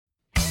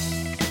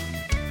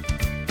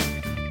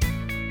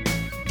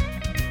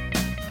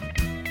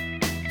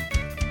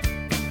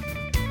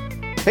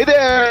Hey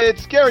there,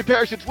 it's Gary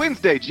Parrish. It's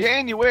Wednesday,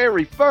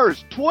 January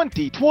 1st,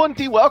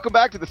 2020. Welcome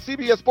back to the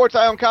CBS Sports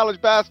Eye on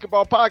College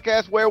Basketball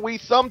Podcast, where we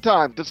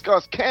sometimes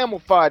discuss camel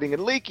fighting.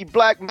 And Leaky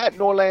Black Matt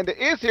Norlander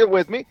is here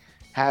with me.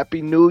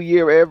 Happy New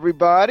Year,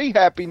 everybody.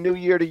 Happy New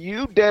Year to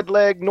you,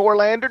 Deadleg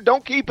Norlander.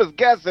 Don't keep us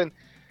guessing.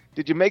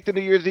 Did you make the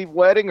New Year's Eve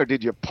wedding, or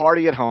did you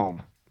party at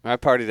home? I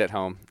partied at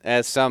home,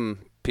 as some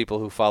people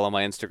who follow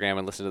my Instagram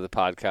and listen to the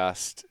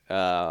podcast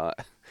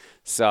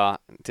saw.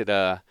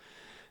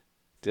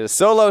 Did a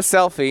solo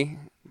selfie.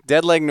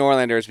 Deadleg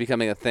Norlander is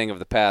becoming a thing of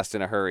the past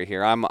in a hurry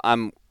here. I'm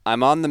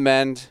on the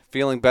mend,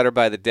 feeling better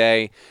by the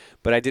day,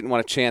 but I didn't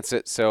want to chance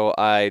it, so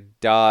I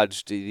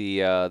dodged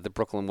the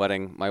Brooklyn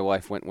wedding. My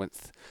wife went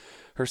with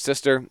her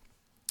sister,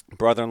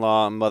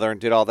 brother-in-law, and mother, and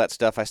did all that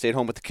stuff. I stayed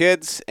home with the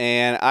kids,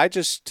 and I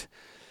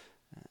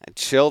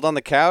chilled on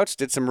the couch,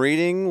 did some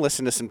reading,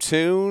 listened to some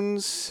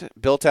tunes,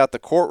 built out the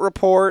court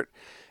report,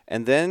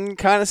 and then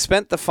kind of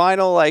spent the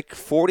final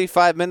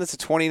 45 minutes of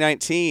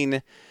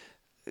 2019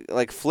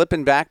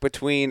 flipping back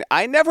between.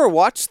 I never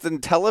watched the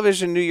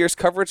television New Year's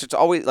coverage. It's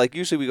always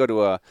usually we go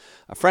to a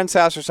friend's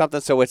house or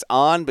something, so it's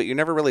on, but you're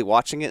never really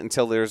watching it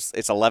until it's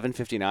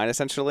 11:59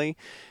 essentially.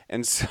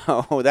 And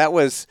so that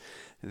was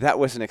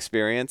an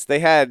experience. They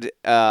had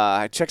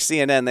I checked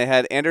CNN. They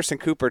had Anderson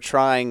Cooper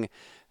trying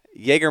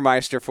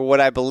Jägermeister for what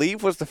I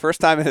believe was the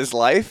first time in his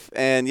life,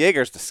 and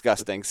Jaeger's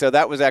disgusting. So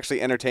that was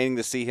actually entertaining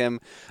to see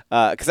him,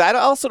 because I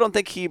also don't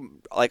think he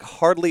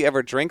hardly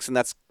ever drinks, and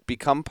that's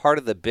become part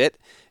of the bit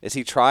is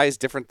he tries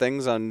different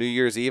things on New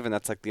Year's Eve, and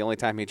that's the only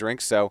time he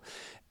drinks. So,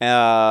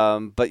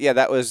 but yeah,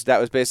 that was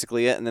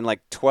basically it. And then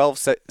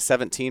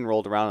 12:17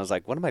 rolled around. I was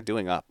like, what am I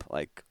doing up?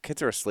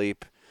 Kids are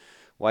asleep.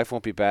 Wife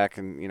won't be back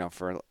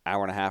for an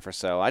hour and a half or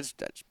so. I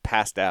just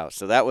passed out.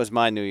 So that was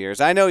my New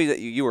Year's. I know that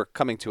you were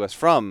coming to us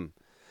from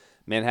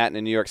Manhattan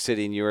in New York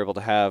City, and you were able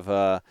to have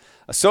a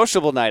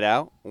sociable night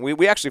out.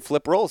 We actually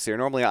flip roles here.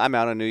 Normally I'm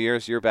out on New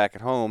Year's, you're back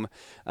at home.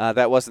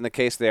 That wasn't the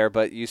case there,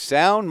 but you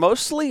sound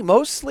mostly,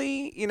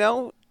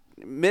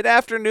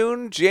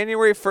 mid-afternoon,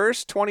 January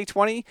 1st,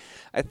 2020.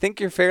 I think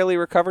you're fairly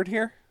recovered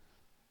here.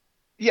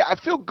 Yeah, I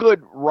feel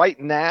good right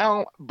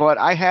now, but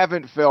I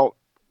haven't felt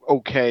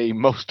okay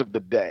most of the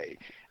day.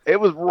 It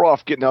was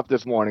rough getting up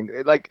this morning.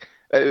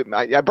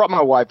 I brought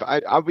my wife.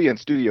 I'll be in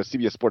studio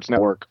CBS Sports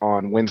Network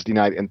on Wednesday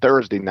night and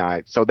Thursday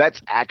night. So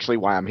that's actually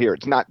why I'm here.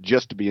 It's not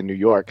just to be in New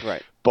York.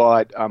 Right.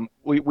 But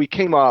we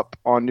came up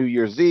on New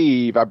Year's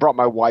Eve. I brought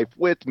my wife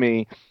with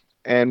me,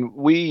 and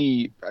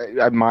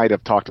I might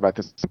have talked about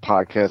this in the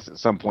podcast at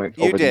some point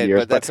over the years. You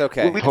did, but that's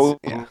okay.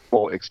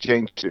 We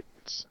exchange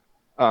students.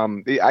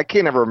 I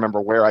can't ever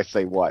remember where I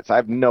say what. So I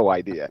have no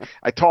idea.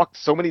 I talk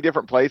so many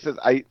different places.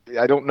 I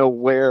don't know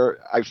where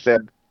I've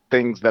said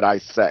things that I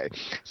say.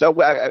 So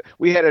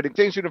we had an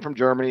exchange student from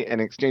Germany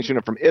and an exchange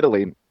student from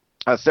Italy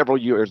several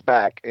years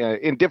back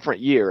in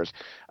different years.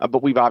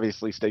 But we've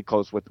obviously stayed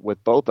close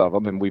with both of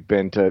them. And we've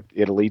been to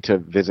Italy to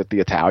visit the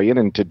Italian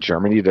and to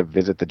Germany to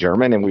visit the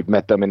German. And we've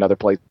met them in other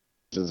places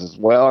as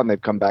well. And they've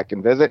come back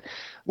and visit.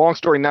 Long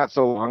story, not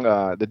so long.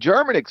 The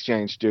German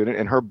exchange student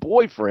and her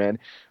boyfriend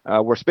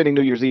were spending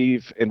New Year's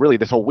Eve and really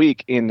this whole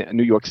week in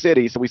New York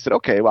City. So we said,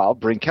 okay, well, I'll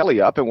bring Kelly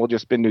up and we'll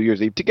just spend New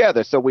Year's Eve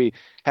together. So we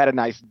had a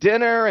nice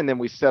dinner, and then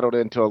we settled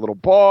into a little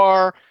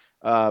bar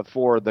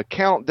for the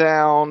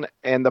countdown.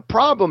 And the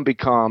problem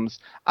becomes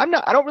I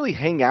don't really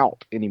hang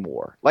out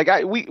anymore.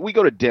 We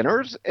go to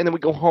dinners and then we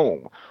go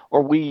home,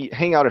 or we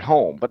hang out at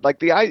home. But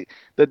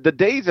the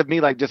days of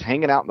me just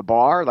hanging out in the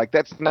bar,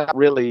 that's not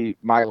really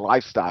my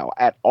lifestyle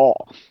at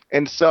all.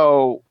 And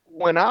so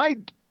when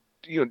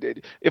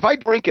if I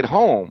drink at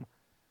home,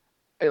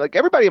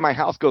 everybody in my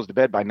house goes to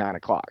bed by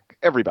 9:00,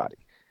 everybody.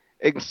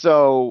 And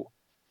so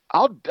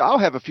I'll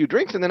have a few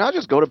drinks and then I'll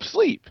just go to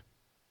sleep.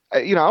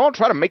 I don't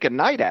try to make a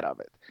night out of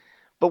it.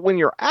 But when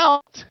you're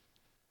out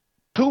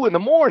 2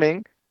 a.m.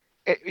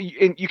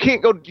 and you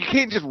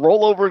can't just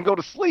roll over and go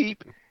to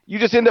sleep. You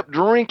just end up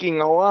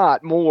drinking a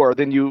lot more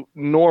than you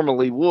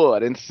normally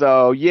would. And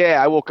so,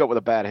 yeah, I woke up with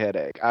a bad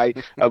headache. I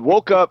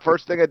woke up,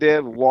 first thing I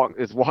did walk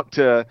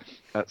to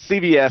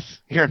CVS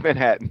here in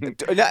Manhattan.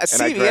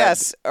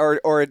 CVS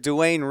or a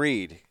Dwayne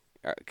Reed.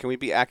 Can we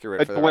be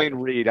accurate?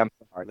 Dwayne Reed, I'm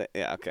sorry.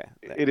 Yeah, okay.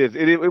 It is.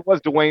 It was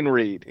Dwayne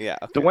Reed. Yeah,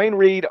 okay. Dwayne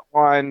Reed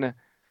on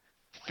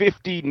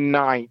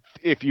 59th,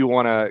 if you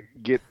want to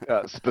get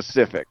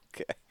specific.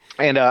 Okay.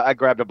 And I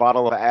grabbed a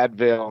bottle of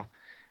Advil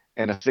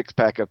and a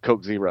 6-pack of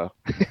Coke Zero.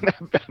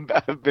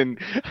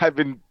 I've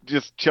been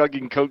just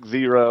chugging Coke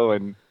Zero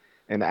and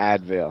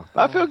Advil.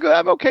 I feel good.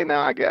 I'm okay now,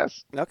 I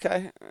guess.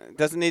 Okay.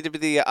 Doesn't need to be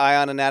the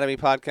Ion Anatomy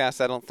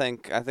podcast, I don't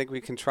think. I think we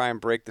can try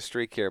and break the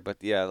streak here. But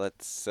yeah,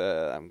 let's.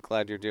 I'm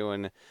glad you're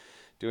doing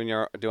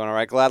all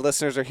right. Glad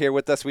listeners are here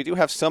with us. We do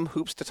have some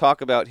hoops to talk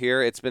about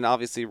here. It's been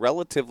obviously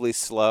relatively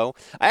slow.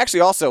 I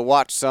actually also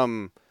watched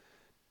some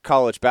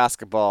college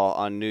basketball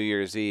on New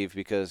Year's Eve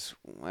because,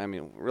 I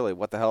mean, really,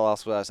 what the hell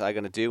else was I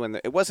going to do?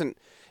 And it wasn't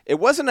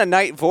a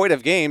night void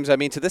of games. I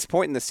mean, to this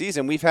point in the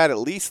season, we've had at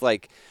least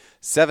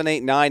 7,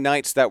 8, 9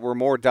 nights that were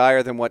more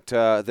dire than what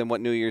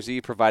New Year's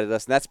Eve provided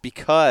us, and that's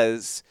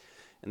because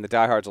and the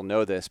diehards will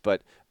know this,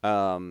 but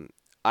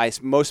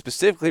most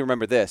specifically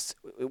remember this.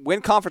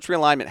 When conference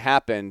realignment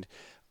happened,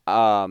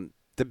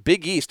 the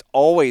Big East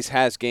always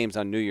has games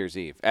on New Year's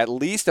Eve, at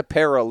least a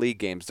pair of league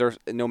games.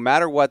 No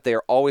matter what, they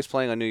are always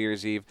playing on New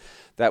Year's Eve.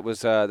 That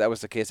was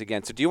the case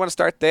again. So do you want to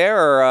start there,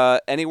 or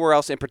anywhere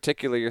else in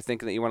particular you're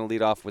thinking that you want to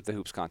lead off with the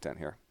hoops content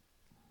here?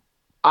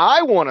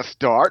 I want to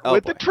start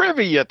with the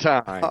trivia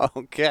time.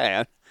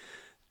 Okay.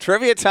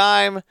 Trivia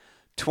time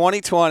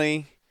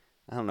 2020.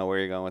 I don't know where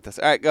you're going with this.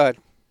 All right, go ahead.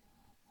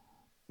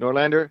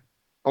 Norlander,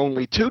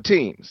 only 2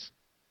 teams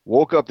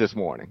woke up this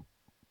morning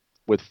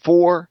with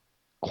 4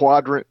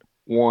 Quadrant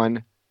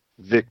 1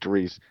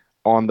 victories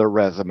on their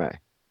resume.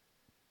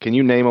 Can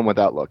you name them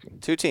without looking?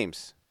 2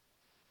 teams.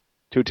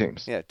 2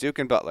 teams. Yeah, Duke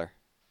and Butler.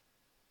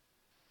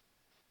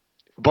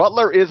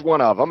 Butler is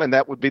one of them, and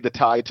that would be the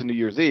tie to New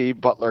Year's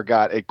Eve. Butler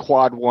got a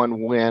quad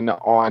 1 win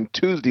on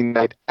Tuesday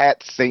night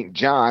at St.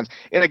 John's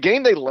in a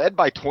game they led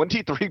by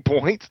 23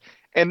 points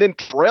and then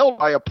trailed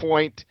by a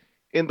point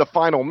in the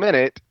final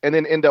minute and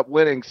then end up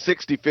winning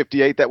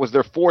 60-58. That was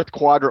their 4th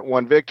quadrant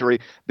 1 victory.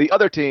 The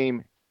other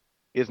team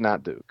is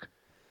not Duke.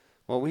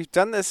 Well, we've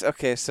done this.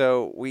 Okay,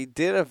 so we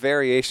did a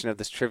variation of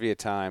this trivia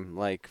time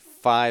like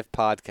 5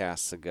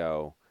 podcasts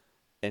ago,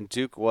 and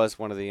Duke was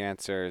one of the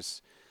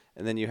answers.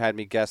 And then you had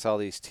me guess all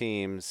these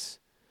teams.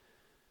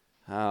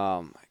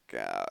 Oh, my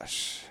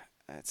gosh.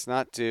 It's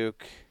not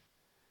Duke.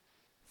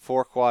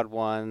 4 quad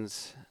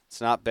 1s.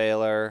 It's not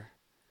Baylor.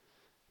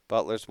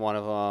 Butler's one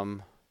of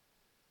them.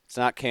 It's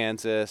not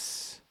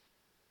Kansas.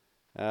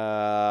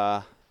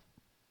 Okay.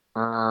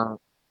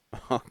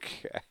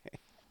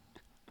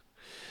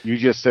 You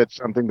just said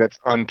something that's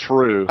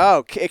untrue.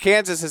 Oh,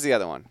 Kansas is the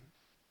other one.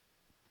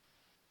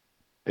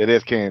 It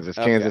is Kansas.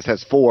 Okay. Kansas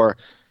has 4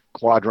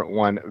 quadrant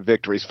 1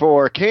 victories.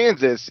 For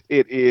Kansas,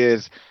 it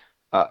is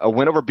a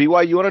win over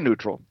BYU on a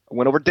neutral, a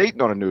win over Dayton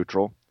on a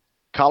neutral,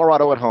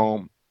 Colorado at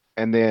home,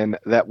 and then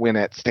that win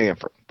at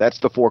Stanford. That's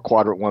the 4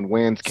 quadrant 1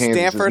 wins. Kansas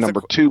Stanford's is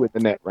number 2 in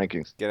the net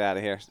rankings. Get out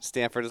of here.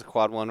 Stanford is a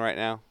quad 1 right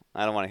now.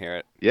 I don't want to hear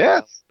it.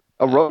 Yes.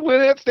 A road win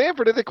at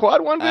Stanford is a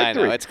quad 1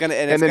 victory. I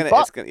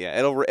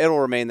know. It'll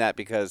remain that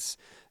because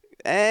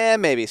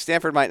maybe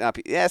Stanford might not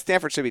be. Yeah,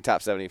 Stanford should be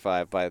top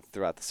 75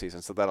 throughout the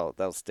season, so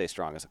that'll stay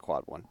strong as a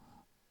quad 1.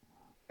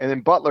 And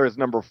then Butler is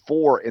number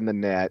 4 in the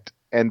net,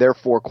 and their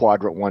 4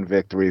 quadrant 1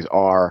 victories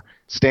are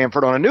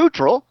Stanford on a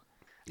neutral,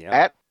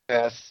 at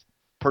S,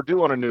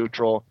 Purdue on a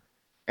neutral,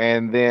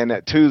 and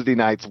then Tuesday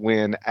night's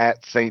win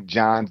at St.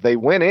 John's. They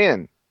went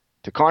in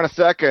to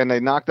Carnesecca, and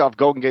they knocked off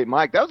Golden Gate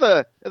Mike. That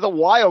was a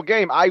wild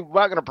game. I'm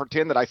not going to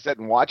pretend that I sat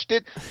and watched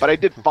it, but I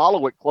did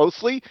follow it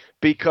closely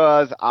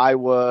because I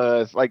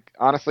was,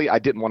 honestly, I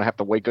didn't want to have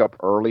to wake up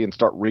early and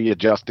start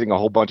readjusting a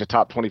whole bunch of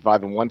top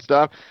 25 and 1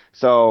 stuff.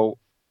 So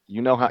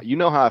you know how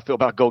I feel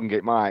about Golden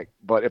Gate Mike,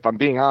 but if I'm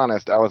being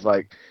honest, I was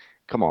like,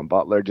 come on,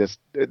 Butler,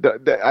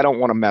 I don't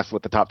want to mess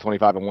with the top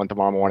 25 and 1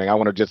 tomorrow morning. I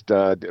want to just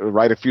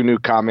write a few new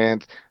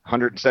comments,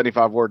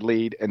 175-word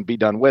lead, and be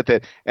done with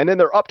it. And then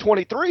they're up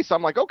 23, so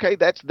I'm like, okay,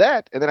 that's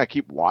that. And then I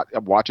keep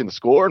watching the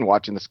score,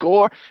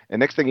 and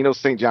next thing you know,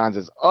 St. John's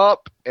is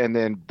up, and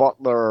then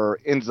Butler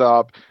ends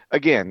up,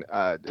 again,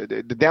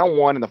 the down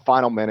 1 in the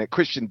final minute.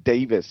 Christian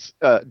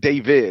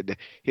David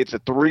hits a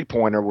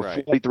 3-pointer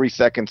with 43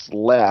 seconds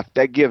left.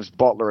 That gives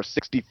Butler a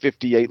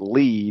 60-58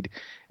 lead,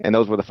 and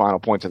those were the final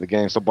points of the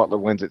game. So Butler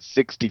wins at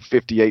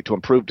 60-58 to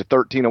improve to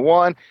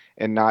 13-1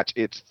 and notch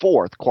its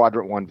 4th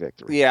quadrant 1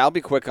 victory. Yeah, I'll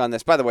be quick on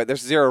this. By the way,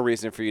 there's zero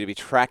reason for you to be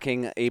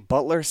tracking a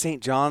Butler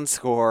St. John's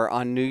score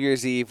on New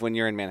Year's Eve when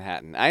you're in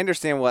Manhattan. I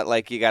understand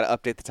you got to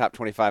update the top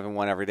 25 and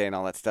 1 every day and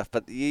all that stuff,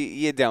 but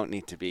you don't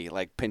need to be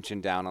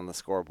pinching down on the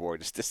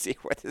scoreboard just to see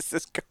where this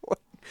is going.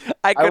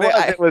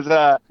 It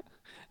was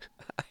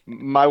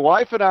my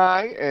wife and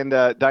I and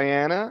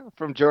Diana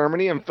from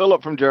Germany and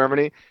Philip from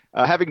Germany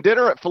having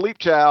dinner at Philippe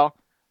Chow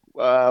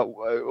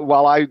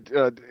while I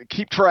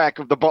keep track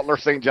of the Butler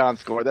St. John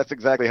score. That's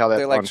exactly how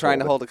they're unfolded. Trying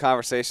to hold a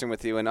conversation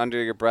with you, and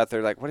under your breath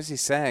they're like, what is he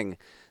saying?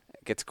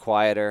 It gets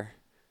quieter.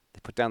 They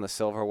put down the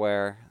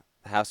silverware.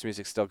 The house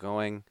music's still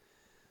going.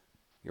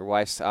 Your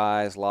wife's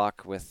eyes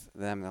lock with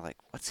them. They're like,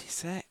 what's he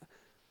saying?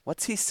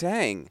 What's he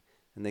saying?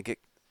 And they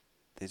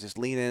just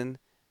lean in,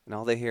 and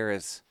all they hear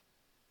is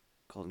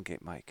Golden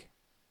Gate Mike.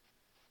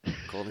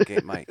 Golden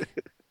Gate Mike.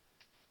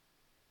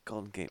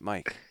 Golden Gate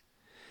Mike.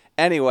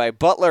 Anyway,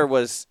 Butler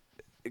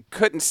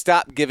couldn't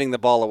stop giving the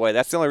ball away.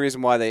 That's the only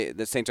reason why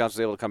the St. John's was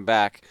able to come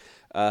back.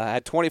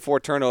 Had 24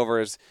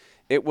 turnovers.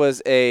 It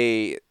was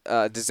a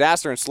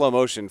disaster in slow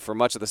motion for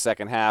much of the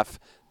second half.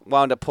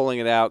 Wound up pulling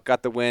it out.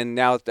 Got the win.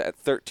 Now at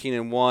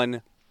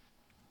 13-1.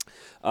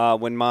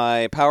 When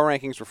my power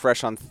rankings were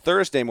fresh on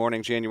Thursday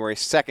morning, January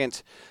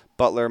 2nd,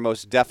 Butler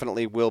most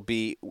definitely will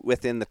be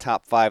within the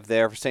top 5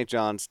 there. For St.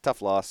 John's,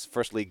 tough loss,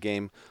 first league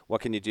game.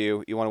 What can you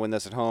do? You want to win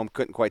this at home.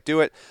 Couldn't quite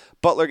do it.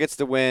 Butler gets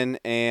the win,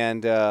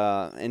 and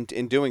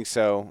in doing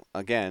so,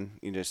 again,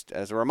 you just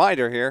as a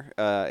reminder here,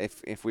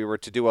 if we were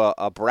to do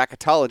a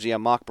bracketology, a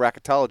mock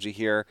bracketology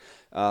here,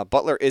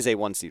 Butler is a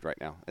 1 seed right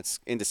now.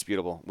 It's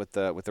indisputable with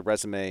the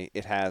resume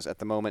it has at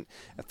the moment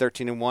at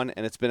 13-1,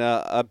 and it's been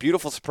a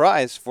beautiful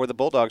surprise for the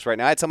Bulldogs right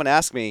now. I had someone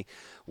ask me,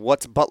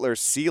 what's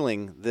Butler's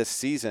ceiling this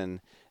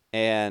season?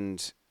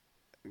 And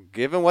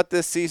given what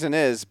this season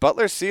is,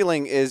 Butler's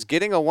ceiling is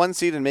getting a 1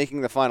 seed and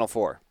making the Final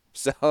Four.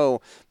 So,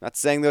 not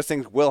saying those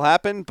things will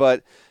happen,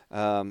 but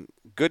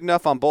good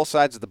enough on both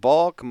sides of the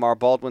ball. Kamar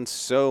Baldwin's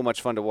so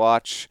much fun to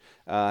watch.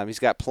 He's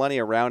got plenty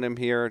around him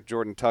here.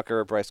 Jordan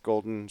Tucker, Bryce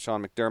Golden,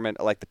 Sean McDermott.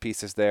 I like the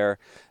pieces there.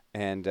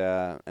 And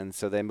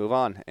so they move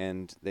on,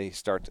 and they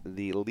start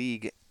the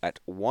league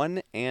at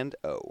 1-0.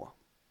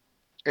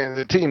 And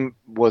the team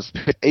was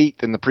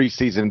 8th in the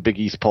preseason Big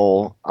East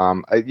poll.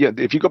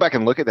 If you go back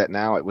and look at that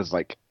now, it was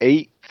like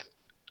 8th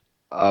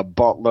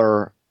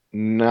Butler,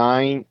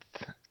 9th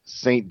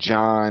St.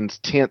 John's,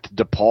 10th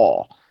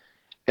DePaul.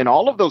 And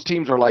all of those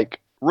teams are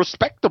like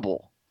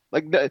respectable.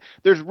 Like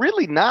there's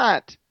really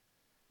not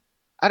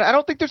 – I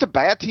don't think there's a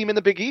bad team in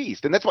the Big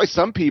East. And that's why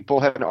some people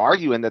have been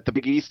arguing that the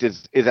Big East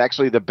is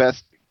actually the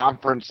best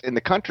conference in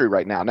the country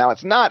right now. Now,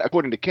 it's not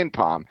according to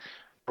KenPom.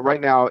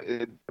 Right now,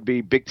 it'd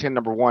be Big Ten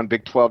number 1,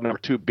 Big 12 number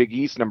 2, Big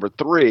East number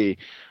 3.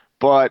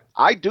 But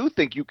I do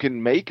think you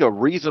can make a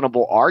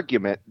reasonable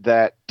argument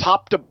that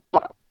top to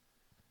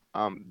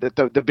bottom, that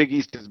the Big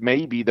East is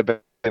maybe the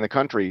best in the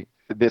country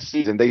this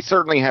season. They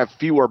certainly have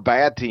fewer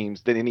bad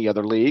teams than any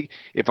other league,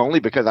 if only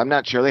because I'm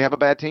not sure they have a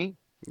bad team.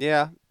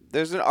 Yeah,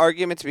 there's an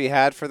argument to be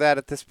had for that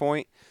at this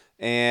point.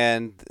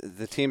 And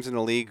the teams in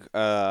the league,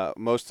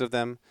 most of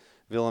them,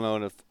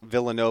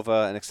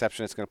 Villanova, an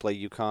exception, it's going to play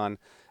UConn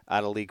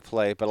out of league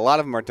play, but a lot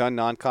of them are done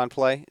non-con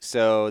play,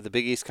 so the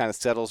Big East kind of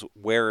settles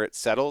where it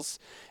settles.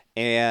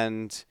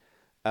 And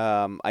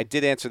I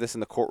did answer this in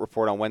the court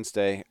report on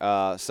Wednesday.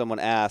 Someone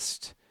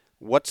asked,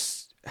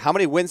 how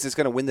many wins is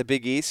going to win the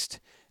Big East,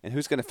 and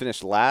who's going to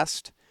finish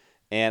last?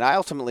 And I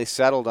ultimately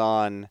settled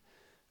on,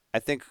 I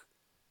think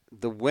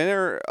the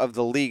winner of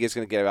the league is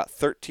going to get about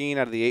 13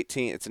 out of the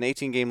 18. It's an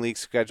 18-game league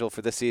schedule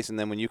for this season.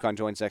 Then when UConn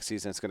joins next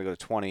season, it's going to go to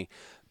 20.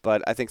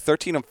 But I think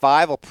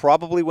 13-5 will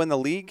probably win the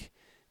league.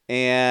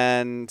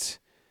 And,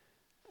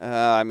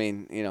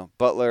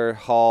 Butler,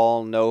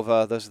 Hall,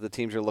 Nova, those are the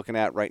teams you're looking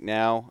at right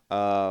now.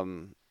 I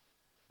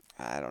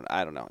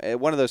don't know.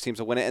 One of those teams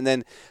will win it. And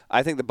then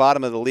I think the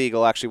bottom of the league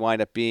will actually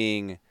wind up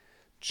being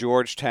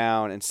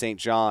Georgetown and St.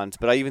 John's.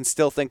 But I even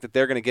still think that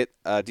they're going to get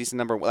a decent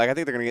number. Like, I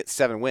think they're going to get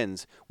 7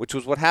 wins, which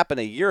was what happened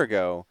a year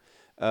ago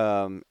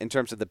in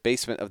terms of the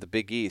basement of the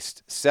Big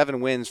East.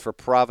 7 wins for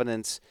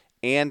Providence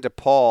and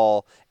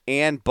DePaul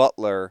and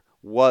Butler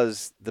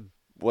was the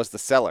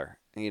seller.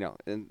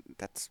 And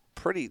that's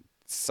pretty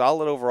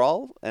solid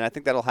overall, and I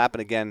think that'll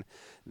happen again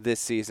this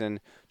season.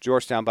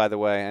 Georgetown, by the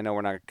way, I know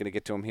we're not going to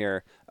get to them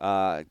here,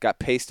 got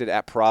pasted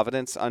at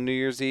Providence on New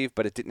Year's Eve,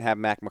 but it didn't have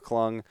Mac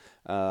McClung.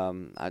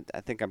 I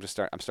think I'm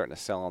starting to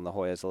sell on the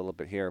Hoyas a little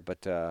bit here,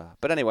 but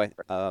anyway,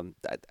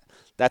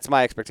 that's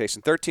my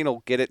expectation. 13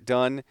 will get it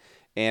done,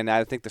 and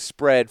I think the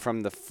spread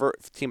from the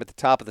team at the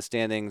top of the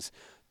standings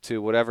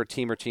to whatever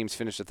team or teams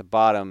finish at the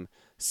bottom,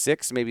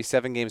 6, maybe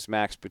 7 games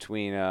max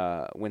between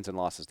wins and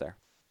losses there.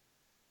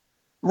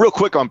 Real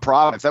quick on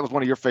Providence, that was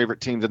one of your favorite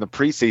teams in the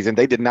preseason.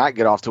 They did not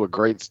get off to a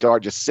great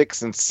start, just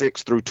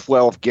 6-6 through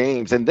 12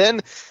 games. And then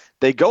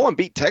they go and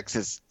beat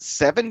Texas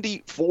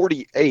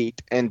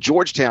 70-48 and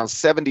Georgetown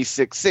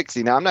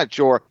 76-60. Now, I'm not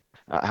sure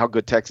how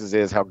good Texas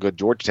is, how good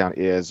Georgetown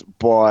is,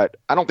 but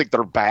I don't think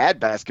they're bad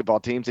basketball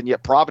teams, and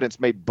yet Providence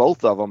made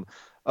both of them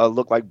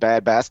look like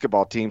bad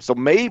basketball teams. So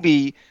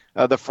maybe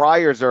the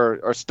Friars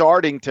are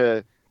starting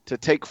to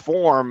take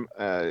form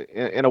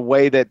in a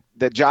way that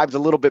jives a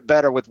little bit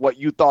better with what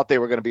you thought they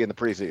were going to be in the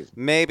preseason.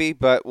 Maybe,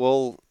 but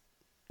we'll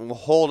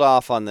hold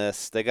off on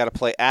this. They got to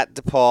play at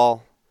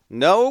DePaul.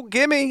 No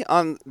gimme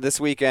on this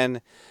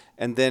weekend.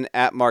 And then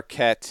at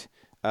Marquette.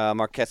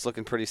 Marquette's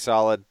looking pretty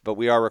solid, but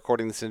we are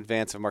recording this in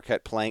advance of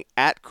Marquette playing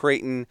at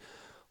Creighton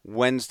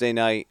Wednesday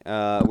night.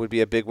 Would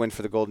be a big win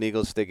for the Golden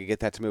Eagles if they could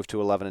get that to move to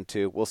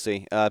 11-2. We'll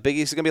see. Big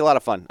East is going to be a lot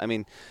of fun. I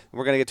mean,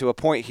 we're going to get to a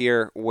point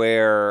here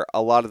where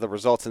a lot of the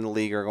results in the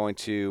league are going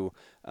to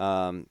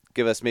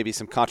give us maybe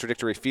some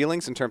contradictory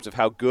feelings in terms of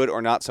how good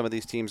or not some of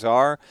these teams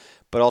are.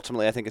 But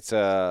ultimately, I think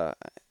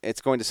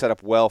it's going to set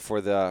up well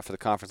for the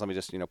conference. Let me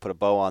just put a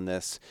bow on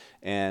this,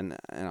 and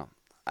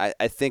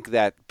I think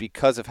that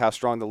because of how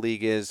strong the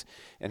league is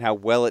and how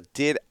well it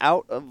did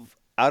out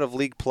of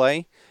league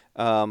play.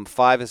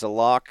 5 is a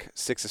lock,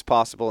 6 is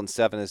possible, and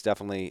 7 is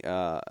definitely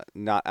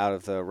not out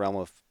of the realm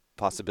of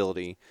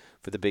possibility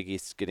for the Big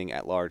East getting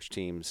at-large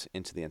teams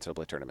into the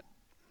NCAA tournament.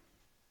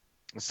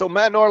 So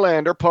Matt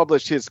Norlander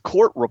published his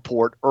court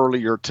report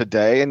earlier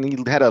today, and he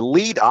had a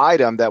lead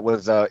item that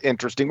was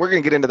interesting. We're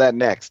going to get into that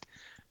next.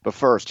 But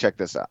first, check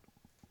this out.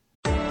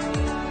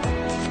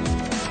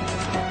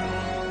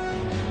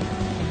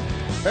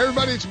 Hey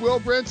everybody, it's Will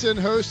Brinson,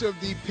 host of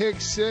the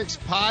Pick Six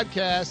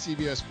podcast,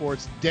 CBS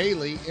Sports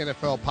Daily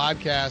NFL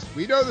podcast.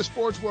 We know the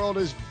sports world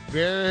is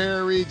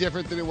very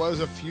different than it was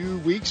a few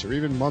weeks or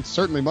even months,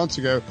 certainly months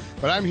ago,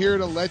 but I'm here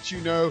to let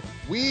you know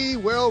we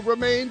will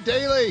remain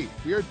daily.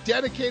 We are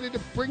dedicated to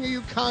bringing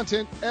you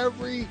content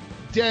every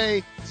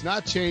day. It's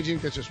not changing.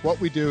 That's just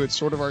what we do. It's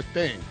sort of our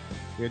thing.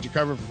 We had you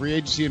covered for free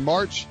agency in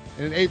March,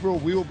 and in April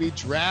we will be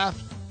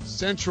Draft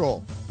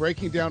Central,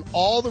 breaking down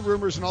all the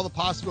rumors and all the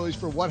possibilities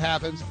for what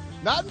happens.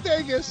 Not in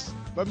Vegas,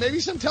 but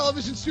maybe some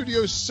television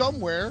studios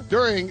somewhere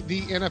during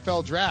the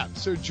NFL draft.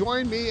 So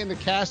join me in the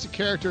cast of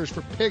characters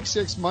for Pick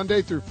Six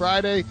Monday through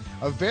Friday,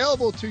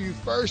 available to you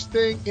first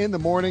thing in the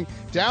morning.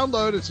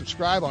 Download and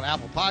subscribe on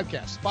Apple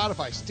Podcasts,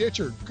 Spotify,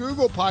 Stitcher,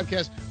 Google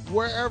Podcasts,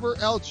 wherever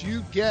else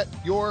you get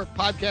your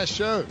podcast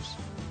shows.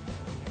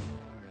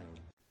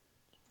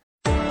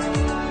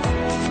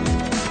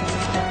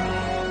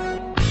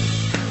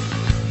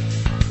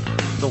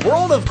 The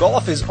world of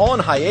golf is on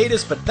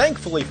hiatus, but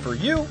thankfully for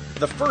you,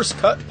 the First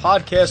Cut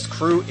podcast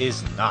crew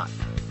is not.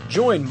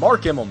 Join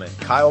Mark Immelman,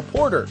 Kyle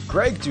Porter,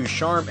 Greg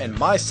Ducharme, and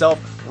myself,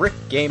 Rick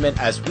Gaiman,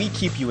 as we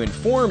keep you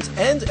informed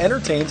and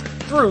entertained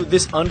through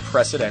this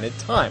unprecedented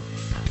time.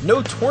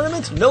 No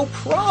tournament? No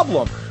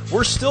problem.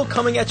 We're still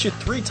coming at you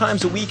 3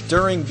 times a week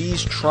during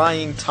these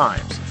trying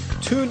times.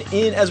 Tune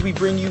in as we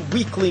bring you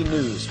weekly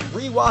news,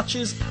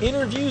 rewatches,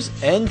 interviews,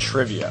 and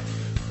trivia.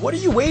 What are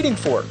you waiting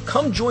for?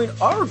 Come join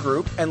our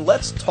group and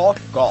let's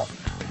talk golf.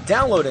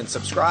 Download and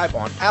subscribe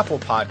on Apple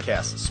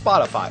Podcasts,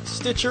 Spotify,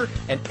 Stitcher,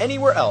 and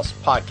anywhere else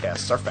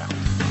podcasts are found.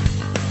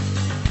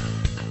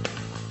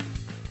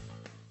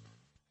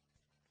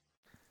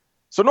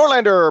 So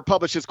Norlander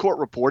published his court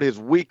report, his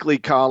weekly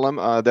column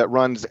that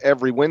runs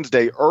every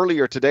Wednesday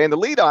earlier today. And the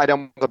lead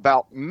item was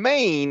about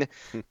Maine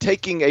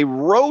taking a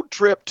road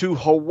trip to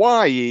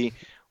Hawaii,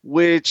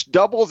 which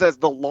doubles as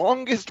the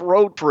longest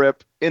road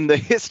trip in the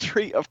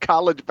history of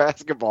college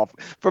basketball.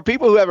 For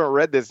people who haven't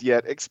read this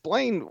yet,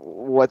 explain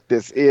what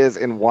this is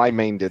and why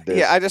Maine did this.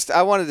 Yeah,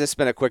 I wanted to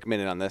spend a quick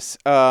minute on this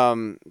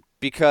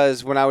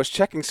because when I was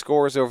checking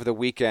scores over the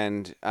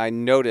weekend, I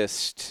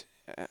noticed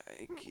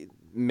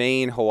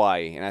Maine,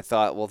 Hawaii, and I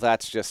thought, well,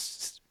 that's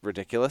just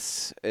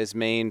ridiculous. Is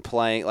Maine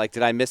playing? Like,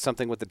 did I miss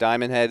something with the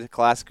Diamond Head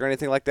Classic or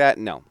anything like that?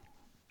 No.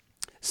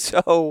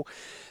 So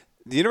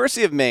the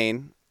University of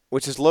Maine,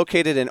 which is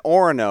located in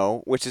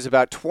Orono, which is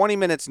about 20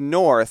 minutes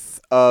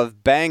north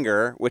of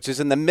Bangor, which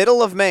is in the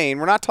middle of Maine.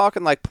 We're not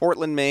talking like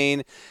Portland,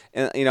 Maine,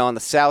 on the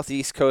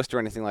southeast coast or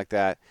anything like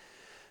that.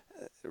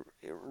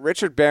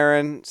 Richard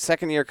Barron,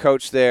 second-year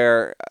coach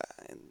there,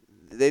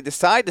 they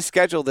decide to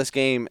schedule this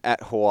game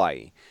at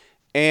Hawaii.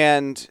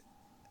 And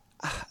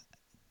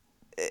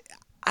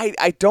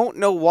I don't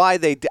know why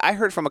I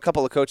heard from a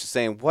couple of coaches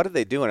saying, what are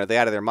they doing? Are they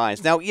out of their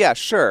minds? Now, yeah,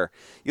 sure.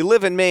 You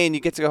live in Maine, you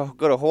get to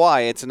go to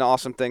Hawaii. It's an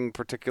awesome thing,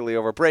 particularly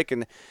over break,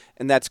 and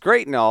that's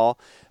great and all.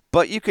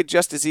 But you could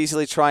just as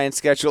easily try and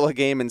schedule a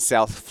game in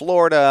South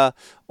Florida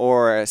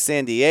or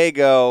San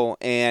Diego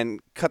and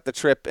cut the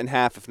trip in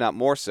half, if not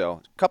more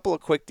so. A couple of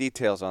quick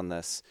details on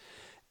this.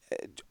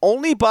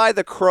 Only by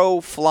the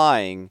crow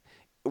flying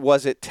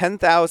was it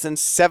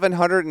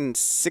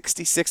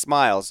 10,766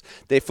 miles.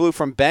 They flew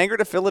from Bangor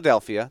to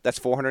Philadelphia, that's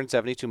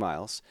 472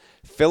 miles.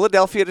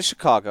 Philadelphia to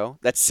Chicago,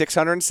 that's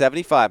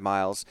 675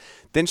 miles.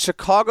 Then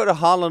Chicago to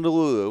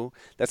Honolulu,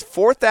 that's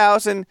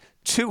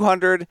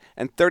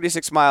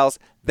 4,236 miles.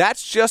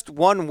 That's just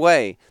one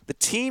way. The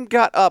team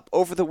got up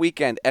over the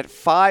weekend at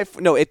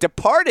it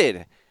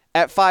departed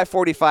at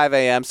 5:45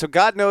 a.m., so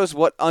God knows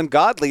what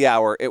ungodly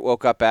hour it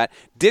woke up at.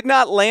 Did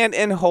not land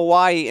in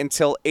Hawaii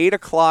until 8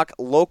 o'clock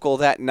local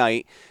that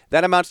night.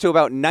 That amounts to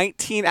about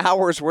 19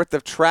 hours worth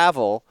of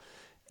travel.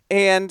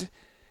 And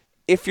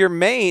if you're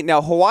Maine,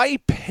 now Hawaii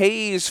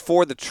pays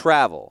for the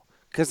travel,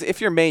 because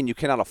if you're Maine, you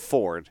cannot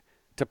afford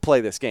to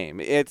play this game.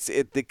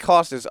 The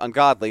cost is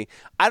ungodly.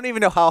 I don't even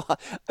know how,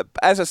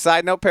 as a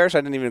side note, Parrish, I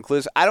didn't even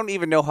include this, I don't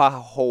even know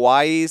how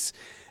Hawaii's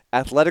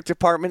athletic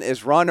department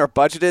is run or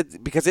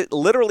budgeted, because it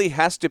literally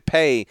has to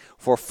pay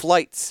for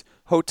flights,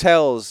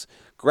 hotels,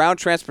 ground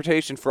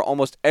transportation for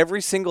almost every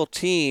single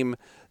team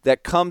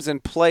that comes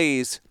and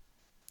plays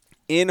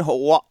in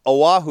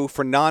Oahu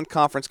for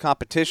non-conference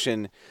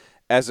competition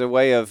as a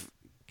way of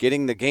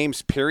getting the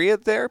games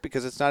period there,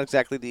 because it's not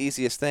exactly the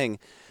easiest thing.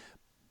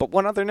 But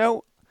one other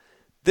note,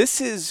 this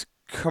is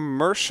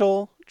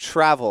commercial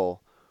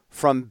travel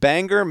from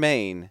Bangor,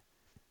 Maine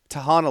to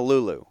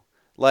Honolulu.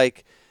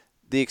 Like,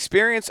 the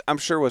experience, I'm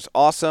sure, was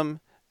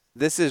awesome.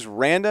 This is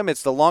random.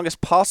 It's the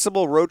longest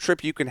possible road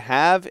trip you can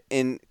have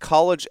in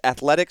college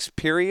athletics,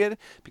 period,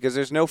 because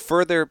there's no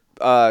further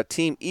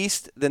team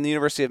east than the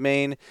University of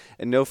Maine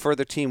and no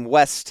further team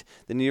west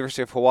than the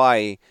University of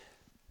Hawaii.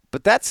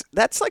 But that's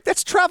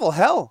travel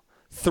hell.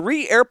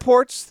 3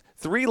 airports,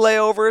 3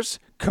 layovers,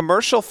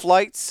 commercial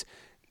flights.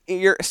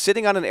 You're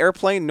sitting on an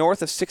airplane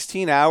north of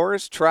 16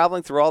 hours,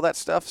 traveling through all that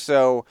stuff.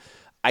 So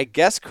I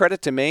guess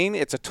credit to Maine.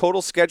 It's a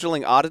total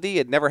scheduling oddity.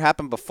 It never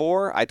happened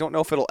before. I don't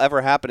know if it'll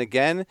ever happen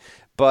again.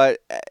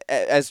 But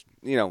as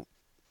you know,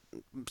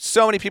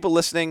 so many people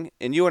listening,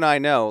 and you and I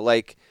know,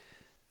 like,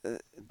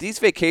 these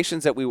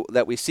vacations that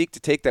we seek to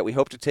take, that we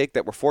hope to take,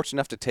 that we're fortunate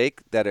enough to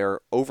take, that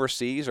are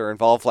overseas or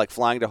involve like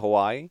flying to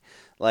Hawaii,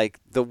 like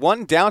the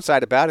one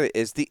downside about it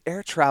is the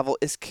air travel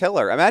is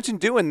killer. Imagine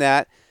doing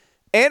that,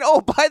 and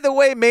oh, by the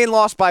way, Maine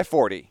lost by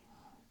 40.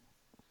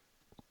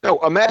 No,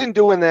 imagine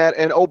doing that,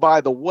 and oh, by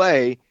the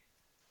way,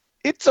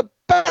 it's a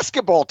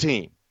basketball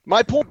team.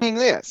 My point being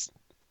this.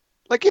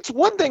 Like, it's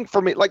one thing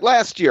for me. Like,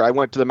 last year, I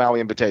went to the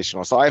Maui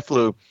Invitational. So I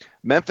flew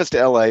Memphis to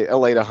L.A.,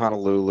 L.A. to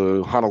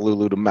Honolulu,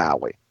 Honolulu to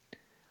Maui.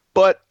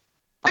 But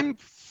I'm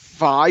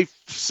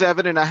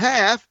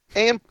 5'7.5"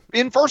 and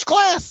in first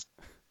class.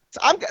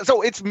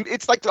 So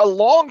it's like a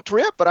long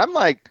trip, but I'm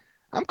like,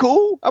 I'm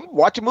cool. I'm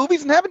watching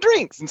movies and having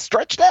drinks and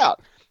stretched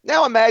out.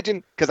 Now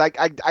imagine, because I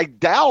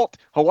doubt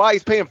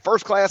Hawaii's paying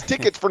first class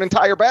tickets for an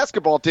entire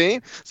basketball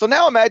team. So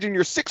now imagine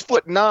you're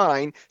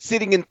 6'9",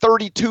 sitting in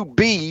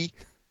 32B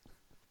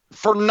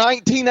for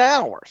 19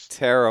 hours.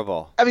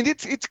 Terrible. I mean,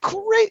 it's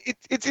great.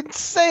 It's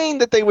insane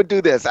that they would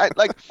do this.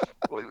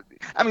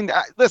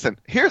 Listen.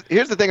 Here's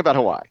the thing about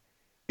Hawaii.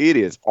 It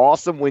is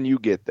awesome when you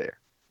get there.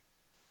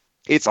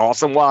 It's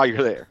awesome while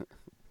you're there.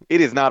 It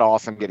is not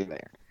awesome getting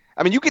there.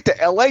 I mean, you get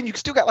to LA and you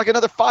still got like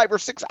another 5 or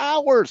 6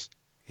 hours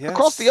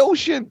across the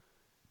ocean.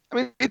 I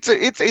mean, it's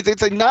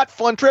a not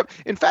fun trip.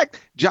 In fact,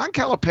 John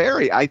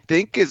Calipari, I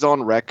think, is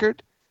on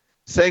record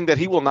saying that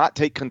he will not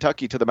take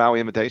Kentucky to the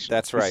Maui Invitational.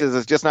 That's right. He says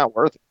it's just not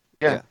worth it.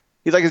 Yeah.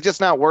 He's like, it's just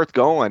not worth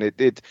going.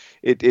 It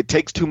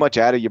takes too much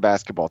out of your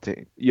basketball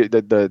team.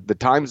 The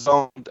time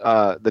zone,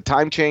 the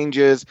time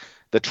changes,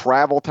 the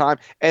travel time,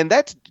 and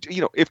that's,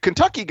 if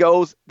Kentucky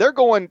goes, they're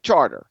going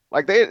charter.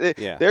 Like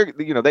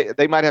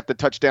they might have to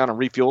touch down and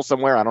refuel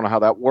somewhere. I don't know how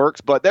that works,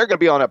 but they're going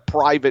to be on a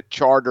private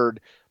chartered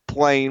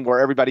plane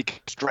where everybody can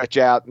stretch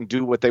out and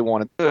do what they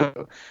want to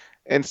do.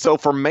 And so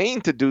for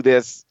Maine to do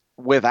this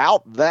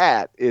without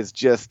that is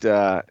just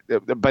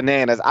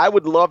bananas. I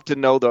would love to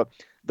know the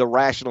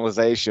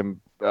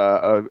rationalization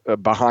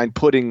behind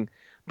putting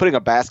a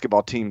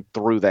basketball team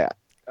through that,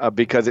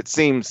 because it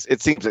seems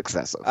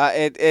excessive.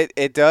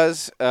 It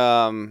does.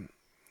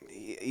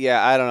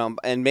 Yeah, I don't know.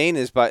 And Maine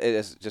is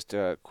just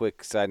a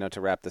quick side note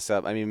to wrap this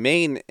up. I mean,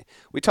 Maine,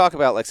 we talk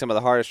about like some of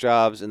the hardest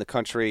jobs in the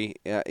country.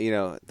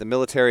 The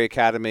military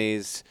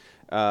academies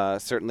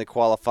certainly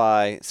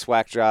qualify.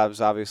 SWAC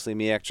jobs, obviously,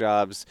 MEAC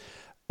jobs.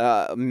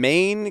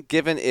 Maine,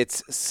 given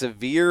its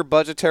severe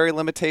budgetary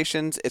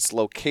limitations, its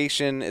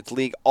location, its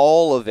league,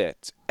 all of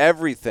it,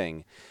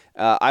 everything,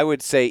 I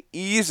would say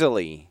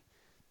easily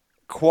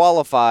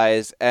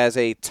qualifies as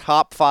a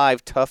top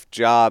 5 tough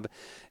job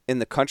in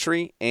the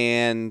country.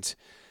 And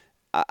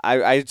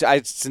I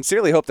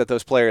sincerely hope that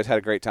those players had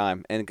a great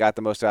time and got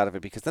the most out of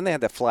it, because then they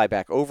had to fly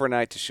back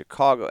overnight to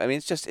Chicago. I mean,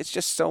 it's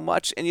just so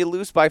much, and you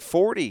lose by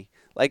 40.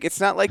 Like, it's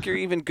not like you're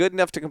even good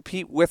enough to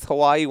compete with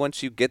Hawaii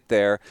once you get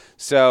there.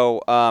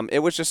 So it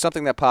was just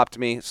something that popped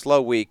me.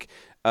 Slow week.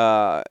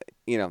 The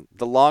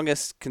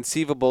longest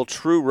conceivable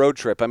true road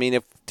trip. I mean,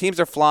 if teams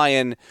are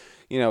flying,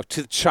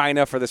 to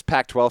China for this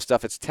Pac-12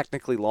 stuff, it's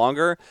technically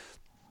longer.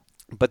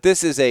 But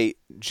this is a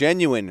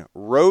genuine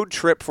road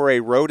trip for a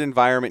road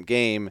environment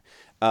game.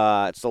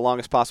 It's the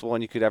longest possible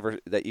one you could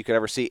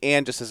ever see.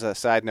 And just as a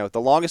side note,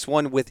 the longest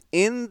one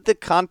within the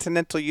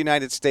continental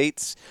United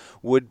States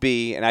would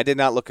be, and I did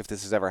not look if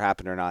this has ever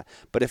happened or not,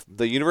 but if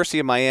the University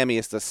of Miami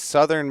is the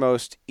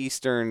southernmost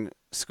eastern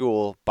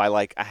school by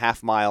like a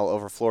half mile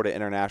over Florida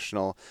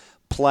International,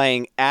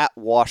 playing at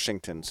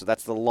Washington. So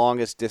that's the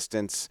longest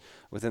distance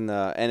within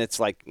and it's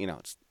like,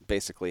 it's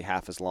basically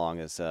half as long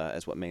as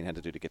what Maine had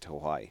to do to get to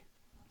Hawaii.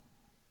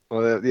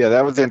 Well, yeah,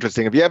 that was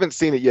interesting. If you haven't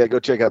seen it yet, go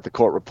check out the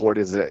court report.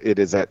 It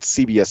is at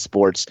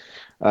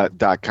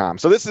cbssports.com.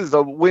 So this is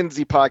a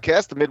Wednesday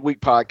podcast, the midweek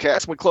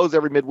podcast. We close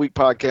every midweek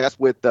podcast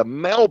with the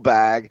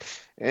mailbag,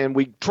 and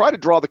we try to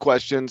draw the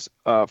questions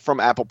from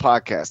Apple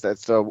Podcasts.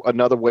 That's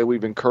another way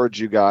we've encouraged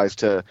you guys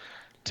to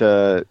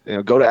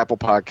go to Apple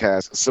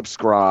Podcasts,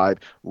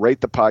 subscribe, rate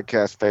the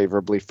podcast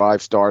favorably,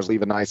 5 stars,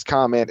 leave a nice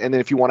comment. And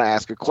then if you want to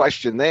ask a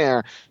question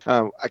there,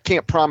 I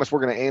can't promise we're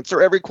going to answer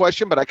every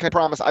question, but I can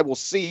promise I will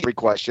see every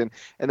question,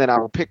 and then I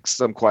will pick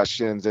some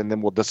questions, and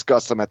then we'll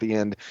discuss them at the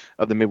end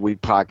of the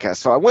midweek podcast.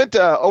 So I went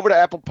over to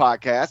Apple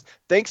Podcasts.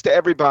 Thanks to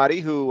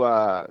everybody who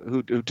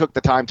took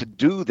the time to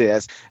do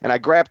this, and I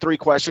grabbed 3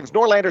 questions.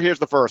 Norlander, here's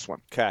the first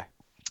one. Okay.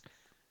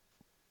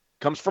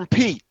 Comes from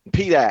Pete.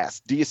 Pete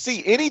asks, do you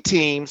see any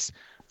teams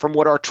from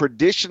what are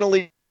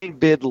traditionally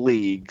bid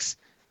leagues,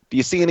 do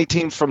you see any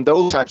teams from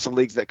those types of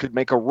leagues that could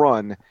make a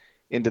run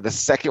into the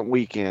second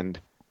weekend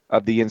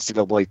of the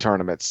NCAA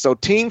tournament? So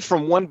teams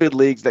from one bid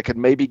leagues that could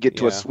maybe get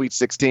to a Sweet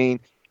 16.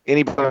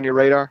 Anybody on your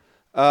radar?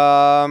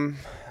 All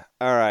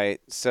right.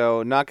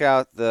 So knock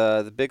out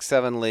the Big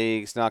 7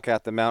 leagues, knock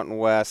out the Mountain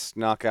West,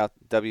 knock out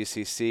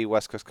WCC.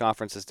 West Coast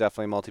Conference is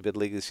definitely a multi-bid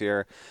league this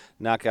year.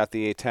 Knock out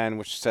the A10,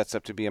 which sets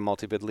up to be a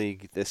multi-bid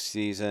league this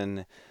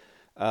season.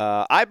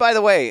 By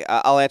the way,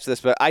 I'll answer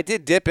this, but I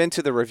did dip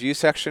into the review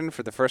section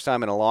for the first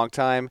time in a long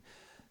time.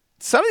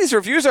 Some of these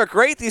reviews are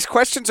great. These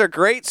questions are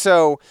great.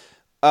 So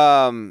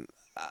we're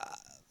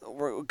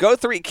Go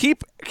 3.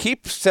 Keep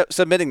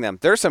submitting them.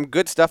 There's some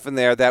good stuff in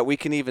there that we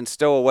can even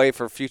stow away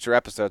for future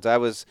episodes. I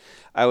was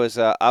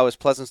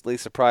pleasantly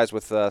surprised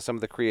with some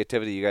of the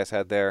creativity you guys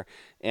had there,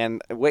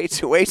 and way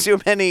too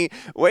many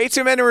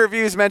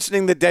reviews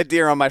mentioning the dead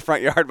deer on my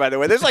front yard. By the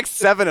way, there's like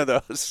 7 of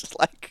those.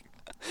 Like,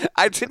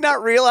 I did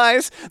not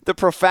realize the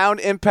profound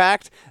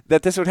impact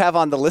that this would have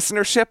on the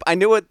listenership. I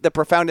knew the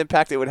profound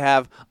impact it would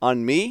have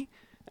on me.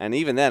 And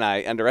even then,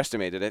 I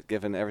underestimated it,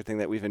 given everything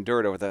that we've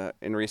endured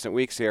in recent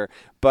weeks here.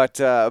 But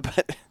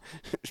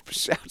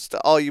shouts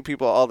to all you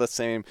people, all the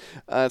same.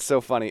 It's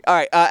so funny. All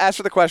right, as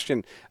for the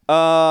question,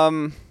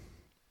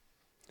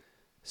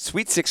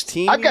 Sweet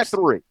 16. I've got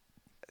 3.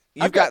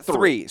 You've got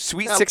 3.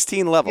 Sweet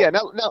 16 level. Yeah,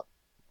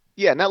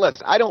 now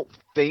listen. I don't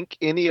think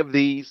any of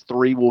these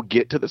 3 will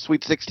get to the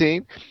Sweet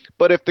 16.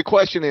 But if the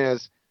question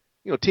is,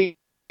 team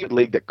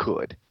league that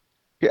could,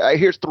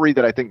 here's 3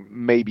 that I think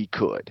maybe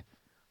could.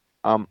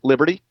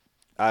 Liberty,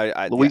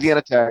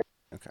 Louisiana Tech,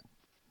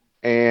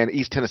 and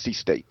East Tennessee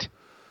State.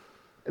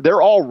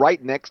 They're all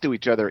right next to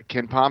each other at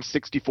KenPom,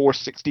 64,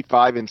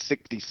 65, and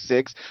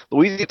 66.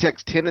 Louisiana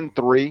Tech's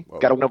 10-3,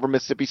 got a win over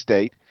Mississippi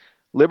State.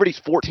 Liberty's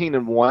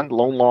 14-1,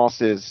 lone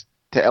loss is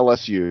to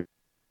LSU.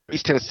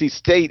 East Tennessee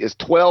State is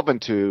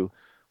 12-2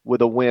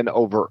 with a win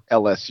over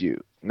LSU.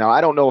 Now,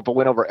 I don't know if a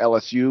win over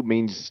LSU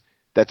means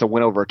that's a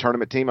win over a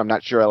tournament team. I'm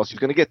not sure LSU's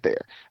going to get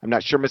there. I'm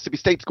not sure Mississippi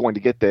State's going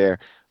to get there.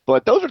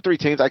 But those are 3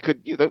 teams I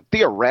could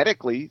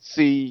theoretically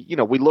see.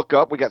 We look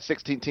up, we got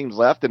 16 teams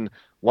left, and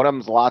one of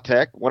them's La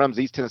Tech, one of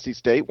them's East Tennessee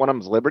State, one of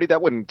them's Liberty. That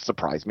wouldn't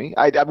surprise me.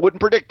 I wouldn't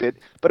predict it,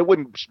 but it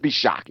wouldn't be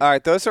shocking. All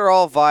right, those are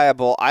all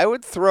viable. I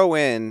would throw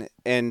in,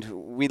 and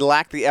we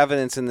lack the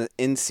evidence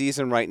in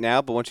season right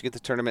now, but once you get to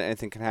the tournament,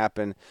 anything can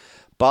happen.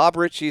 Bob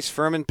Ritchie's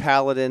Furman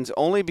Paladins,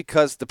 only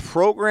because the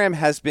program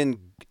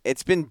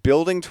it's been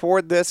building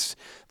toward this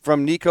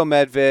from Nico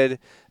Medved,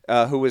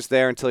 who was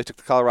there until he took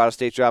the Colorado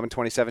State job in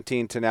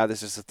 2017 to now.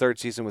 This is the 3rd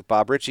season with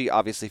Bob Ritchie.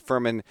 Obviously,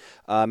 Furman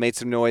made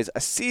some noise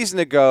a season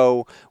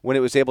ago when it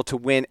was able to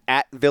win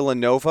at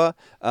Villanova.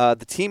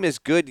 The team is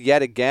good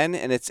yet again,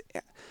 and it's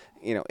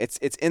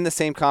in the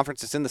same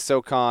conference. It's in the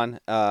SoCon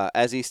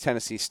as East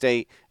Tennessee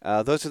State.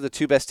 Those are the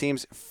 2 best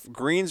teams.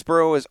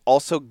 Greensboro is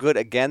also good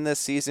again this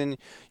season.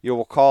 You'll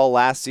recall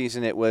last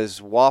season it was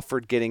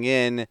Wofford getting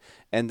in,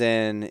 and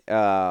then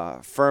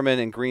Furman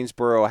and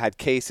Greensboro had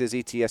cases.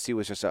 ETSU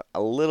was just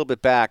a little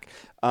bit back.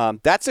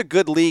 That's a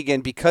good league,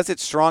 and because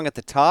it's strong at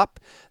the top,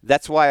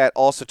 that's why I'd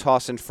also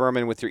toss in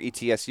Furman with your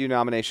ETSU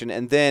nomination.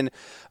 And then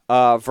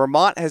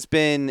Vermont has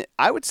been,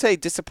 I would say,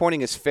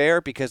 disappointing is fair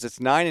because it's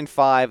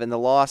 9-5, and the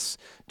loss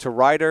to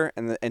Rider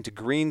and to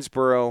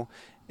Greensboro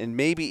and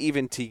maybe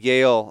even to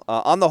Yale.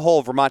 On the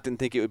whole, Vermont didn't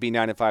think it would be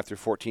 9-5 through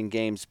 14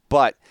 games,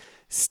 but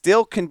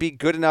still can be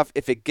good enough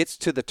if it gets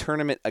to the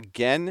tournament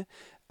again.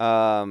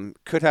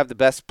 Could have the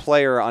best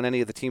player on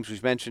any of the teams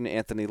we've mentioned,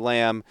 Anthony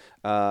Lamb.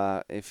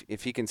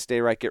 If he can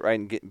stay right, get right,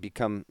 and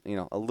become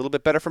a little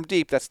bit better from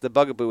deep. That's the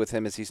bugaboo with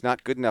him, is he's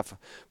not good enough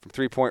from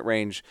 3-point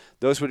range.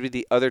 Those would be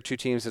the other 2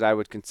 teams that I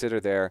would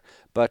consider there.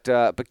 But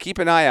keep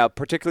an eye out,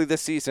 particularly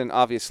this season.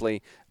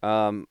 Obviously,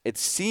 it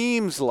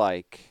seems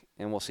like,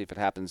 and we'll see if it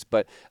happens,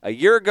 but a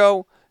year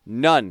ago,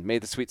 none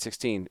made the Sweet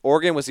 16.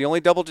 Oregon was the only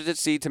double-digit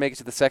seed to make it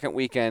to the second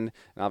weekend,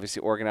 and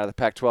obviously Oregon out of the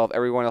Pac-12.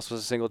 Everyone else was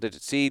a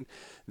single-digit seed.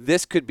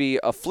 This could be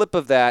a flip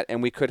of that,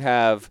 and we could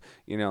have,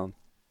 1,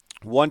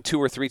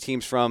 2, or 3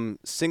 teams from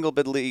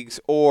single-bid leagues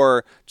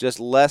or just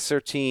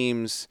lesser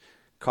teams,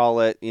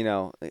 call it,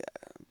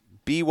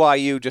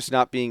 BYU just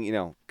not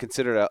being,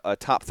 considered a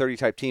top 30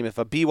 type team. If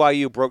a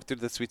BYU broke through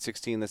the Sweet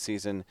 16 this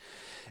season,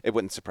 it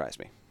wouldn't surprise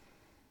me.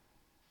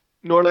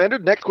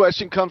 Norlander, next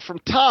question comes from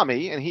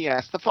Tommy, and he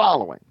asked the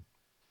following.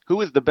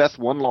 Who is the best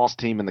one-loss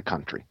team in the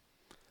country?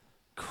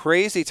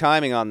 Crazy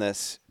timing on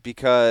this,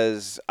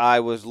 because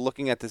I was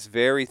looking at this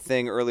very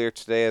thing earlier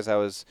today as I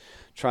was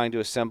trying to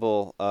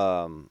assemble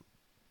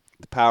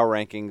the power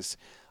rankings.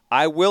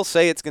 I will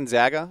say it's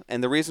Gonzaga,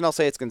 and the reason I'll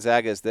say it's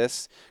Gonzaga is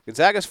this.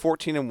 Gonzaga's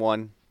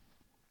 14-1,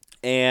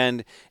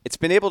 and it's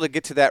been able to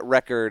get to that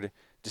record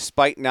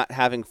despite not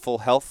having full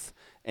health.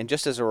 And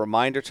just as a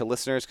reminder to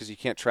listeners, because you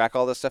can't track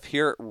all this stuff,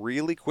 here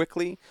really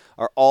quickly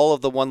are all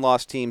of the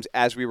one-loss teams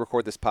as we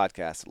record this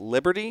podcast.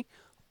 Liberty,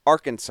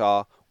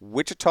 Arkansas,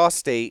 Wichita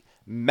State,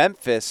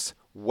 Memphis,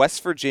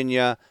 West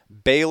Virginia,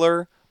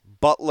 Baylor,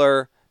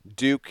 Butler,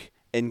 Duke,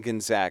 and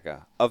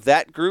Gonzaga. Of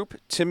that group,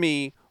 to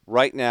me,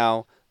 right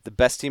now, the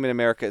best team in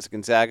America is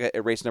Gonzaga.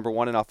 It raced number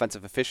 1 in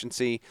offensive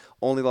efficiency.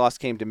 Only loss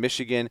came to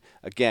Michigan.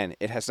 Again,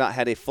 it has not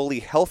had a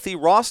fully healthy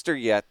roster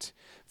yet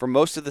for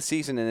most of the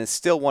season, and it's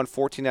still won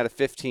 14 out of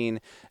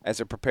 15 as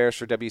it prepares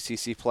for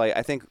WCC play.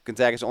 I think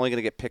Gonzaga's only going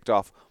to get picked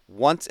off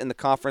once in the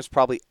conference,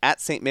 probably at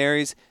St.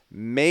 Mary's,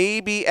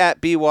 maybe at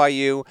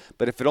BYU,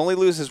 but if it only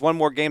loses one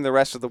more game the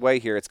rest of the way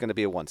here, it's going to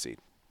be a 1 seed.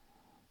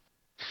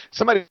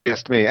 Somebody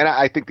asked me, and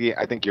I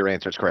think your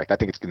answer is correct. I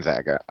think it's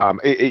Gonzaga.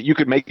 You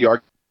could make the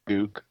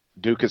argument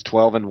Duke is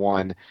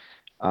 12-1.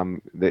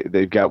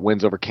 They've got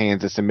wins over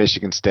Kansas and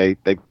Michigan State.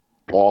 They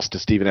lost to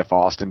Stephen F.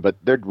 Austin, but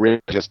they're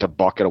really just a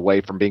bucket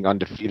away from being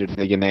undefeated and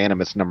the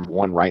unanimous number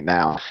one right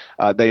now.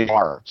 They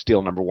are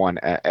still number one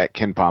at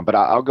KenPom, but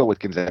I'll go with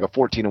Gonzaga,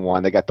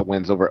 14-1. They got the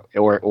wins over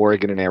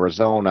Oregon and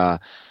Arizona.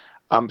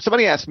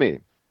 Somebody asked me,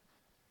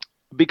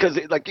 because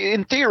like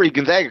in theory,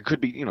 Gonzaga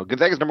could be,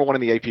 Gonzaga's number one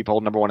in the AP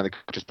poll, number one in the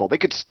coaches poll. They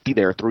could stay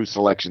there through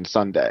Selection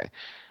Sunday.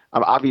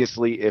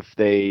 Obviously, if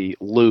they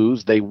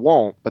lose, they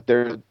won't, but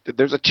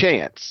there's a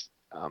chance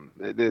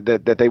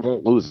that they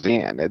won't lose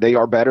again. They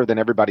are better than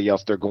everybody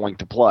else they're going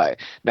to play.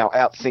 Now,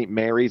 at St.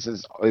 Mary's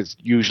is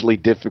usually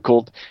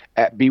difficult.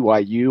 At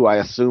BYU, I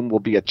assume, will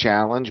be a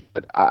challenge,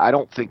 but I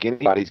don't think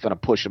anybody's going to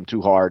push them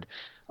too hard.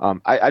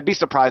 I'd be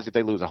surprised if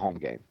they lose a home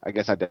game. I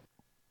guess I did.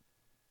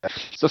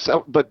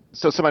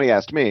 So somebody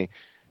asked me,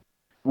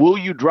 will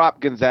you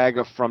drop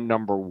Gonzaga from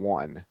number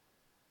one?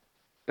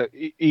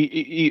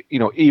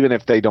 Even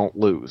if they don't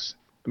lose,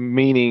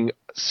 meaning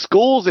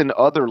schools in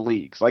other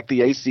leagues like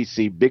the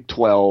ACC, Big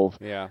 12,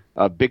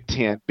 Big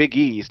 10, Big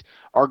East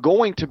are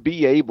going to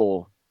be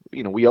able.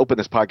 We open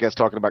this podcast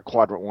talking about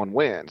quadrant one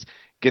wins.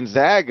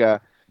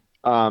 Gonzaga,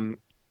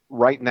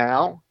 right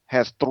now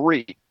has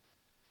 3,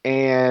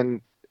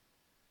 and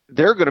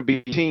they're going to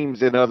be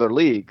teams in other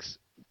leagues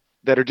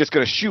that are just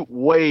going to shoot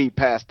way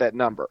past that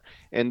number,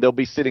 and they'll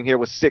be sitting here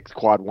with 6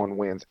 quad one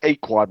wins, 8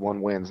 quad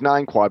one wins,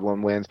 9 quad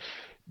one wins.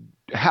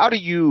 How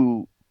would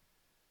you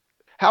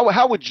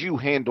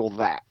handle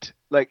that?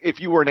 Like if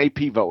you were an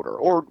AP voter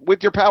or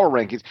with your power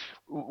rankings,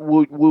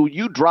 will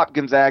you drop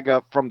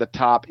Gonzaga from the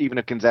top even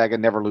if Gonzaga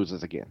never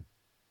loses again?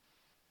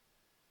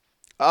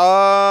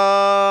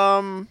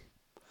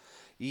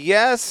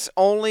 Yes,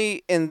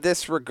 only in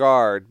this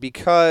regard,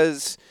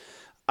 because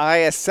I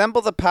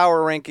assemble the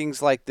power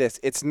rankings like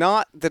this. It's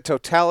not the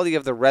totality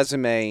of the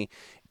resume.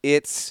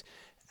 It's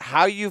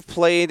how you've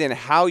played and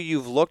how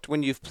you've looked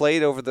when you've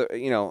played over the,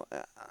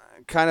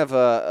 kind of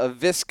a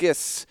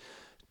viscous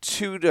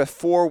 2 to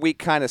 4 week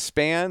kind of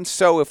span.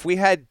 So if we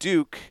had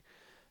Duke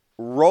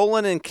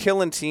rolling and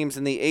killing teams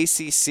in the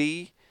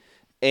ACC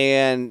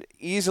and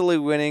easily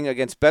winning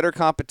against better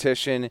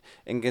competition,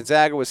 and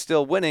Gonzaga was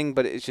still winning,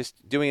 but it's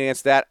just doing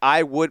against that,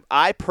 I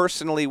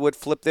personally would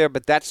flip there,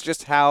 but that's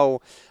just how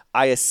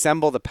I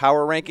assemble the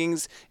power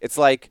rankings. It's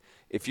like,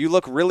 if you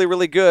look really,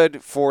 really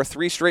good for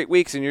 3 straight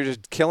weeks and you're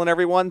just killing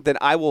everyone, then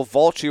I will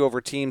vault you over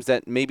teams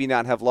that maybe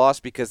not have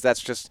lost, because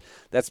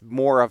that's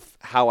more of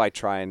how I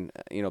try and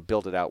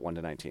build it out 1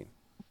 to 19.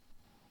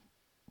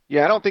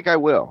 Yeah, I don't think I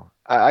will.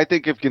 I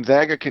think if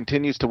Gonzaga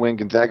continues to win,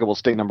 Gonzaga will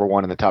stay number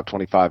one in the top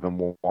 25 and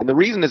more. And the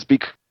reason is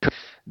because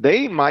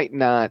they might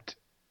not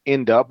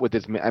end up with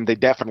and they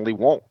definitely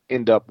won't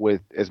end up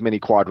with as many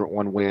quadrant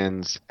one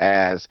wins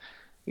as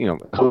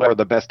who are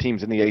the best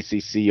teams in the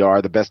ACC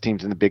are, the best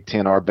teams in the Big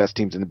 10 are, best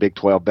teams in the Big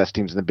 12, best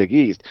teams in the Big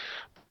East.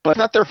 But it's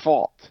not their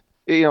fault.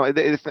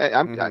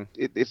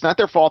 It's not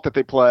their fault that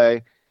they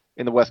play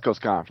in the West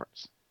Coast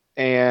Conference.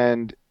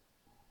 And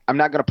I'm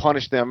not going to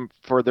punish them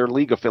for their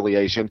league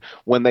affiliation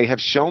when they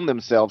have shown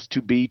themselves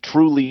to be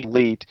truly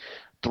elite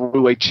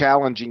through a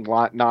challenging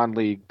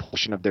non-league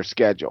portion of their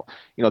schedule.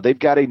 They've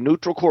got a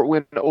neutral court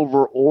win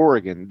over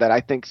Oregon that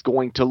I think is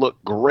going to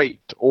look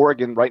great.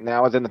 Oregon right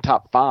now is in the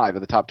top 5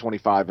 of the top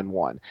 25 and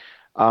 1.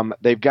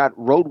 They've got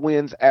road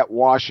wins at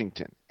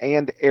Washington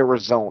and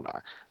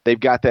Arizona. They've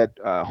got that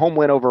home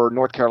win over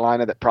North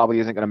Carolina that probably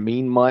isn't going to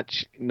mean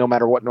much no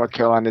matter what North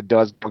Carolina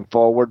does going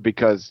forward,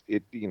 because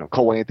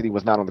Cole Anthony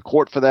was not on the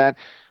court for that.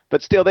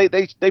 But still,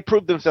 they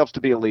proved themselves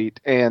to be elite,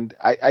 and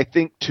I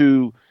think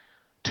to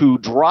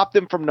drop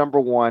them from number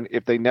one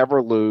if they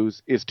never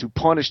lose is to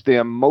punish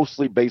them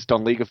mostly based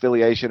on league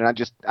affiliation, and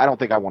I don't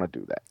think I want to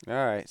do that. All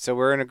right, so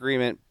we're in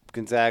agreement.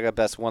 Gonzaga,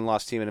 best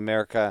one-loss team in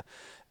America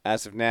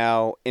as of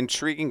now.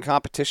 Intriguing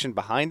competition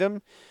behind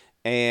them,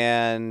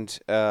 and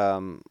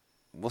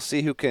we'll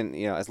see who can,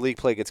 as league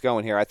play gets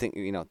going here. I think,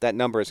 that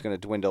number is going to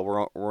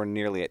dwindle. We're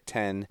nearly at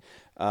 10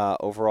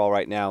 overall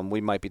right now, and we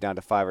might be down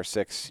to 5 or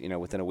 6,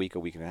 within a week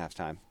and a half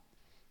time.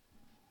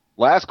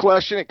 Last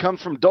question. It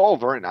comes from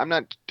Dover, and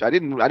I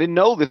didn't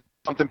know this.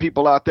 Something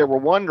people out there were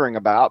wondering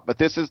about, but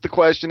this is the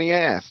question he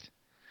asked.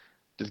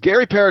 Does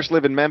Gary Parrish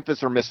live in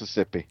Memphis or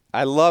Mississippi?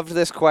 I loved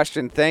this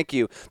question. Thank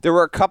you. There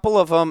were a couple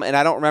of them, and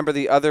I don't remember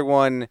the other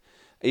one.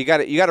 You got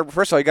to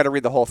first of all, you got to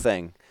read the whole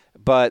thing.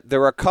 But there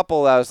were a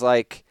couple I was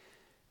like,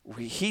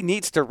 he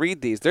needs to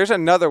read these. There's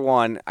another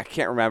one I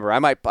can't remember. I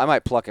might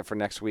pluck it for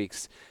next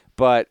week's.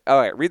 But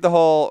all right, read the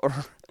whole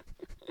thing.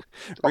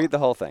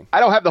 I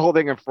don't have the whole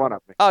thing in front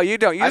of me. Oh, you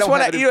don't. You just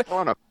want to. In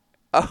front of me.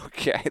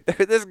 Okay.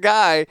 This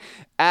guy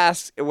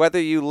asked whether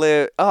you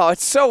live. Oh,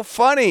 it's so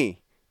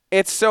funny.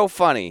 It's so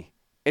funny.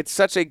 It's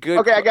such a good.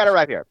 Okay, I got it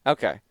right here.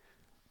 Okay.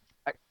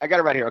 I got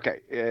it right here.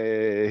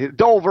 Okay.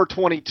 Dover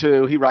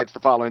 22, he writes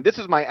the following. This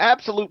is my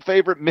absolute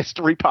favorite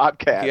mystery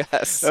podcast.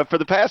 Yes. For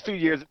the past few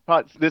years,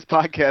 this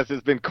podcast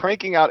has been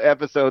cranking out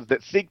episodes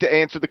that seek to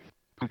answer the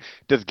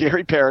does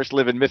Gary Parrish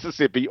live in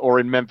Mississippi or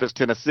in Memphis,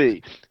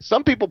 Tennessee?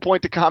 Some people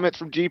point to comments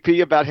from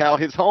GP about how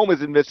his home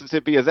is in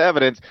Mississippi as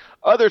evidence.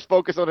 Others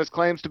focus on his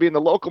claims to be in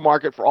the local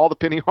market for all the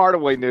Penny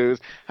Hardaway news.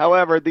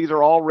 However, these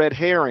are all red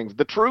herrings.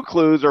 The true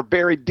clues are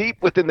buried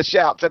deep within the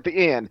shouts at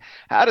the end.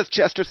 How does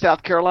Chester,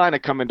 South Carolina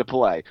come into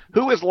play?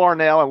 Who is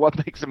Larnell and what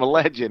makes him a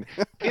legend?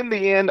 In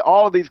the end,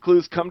 all of these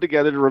clues come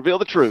together to reveal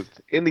the truth.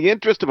 In the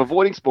interest of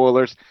avoiding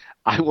spoilers,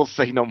 I will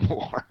say no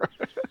more.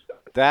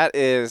 That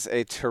is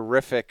a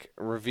terrific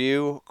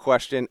review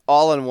question,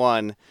 all in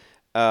one.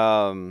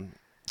 I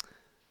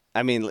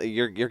mean,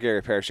 you're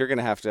Gary Parrish. You're going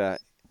to have to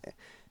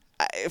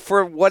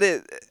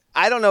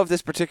I don't know if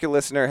this particular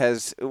listener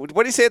has. What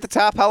do you say at the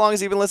top? How long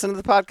has he been listening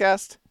to the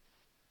podcast?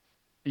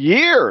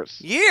 Years.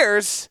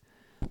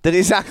 That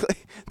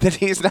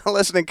he's not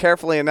listening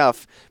carefully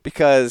enough,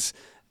 because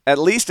at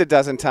least a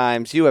dozen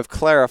times you have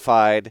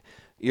clarified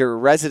your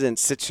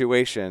residence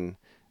situation,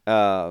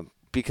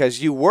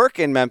 because you work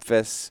in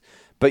Memphis,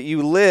 but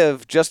you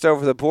live just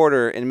over the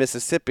border in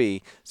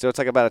Mississippi, so it's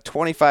like about a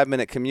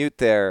 25-minute commute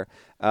there.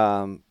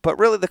 But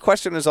really the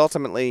question is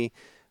ultimately,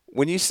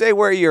 when you say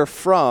where you're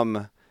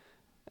from,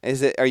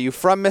 are you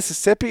from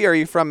Mississippi or are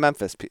you from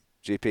Memphis,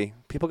 GP?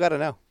 People got to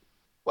know.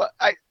 Well,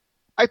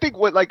 I think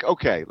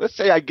okay, let's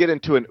say I get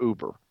into an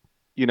Uber.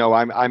 You know,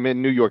 I'm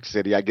in New York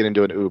City. I get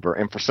into an Uber,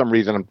 and for some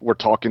reason we're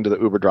talking to the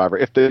Uber driver.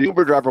 If the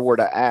Uber driver were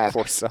to ask,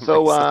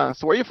 so where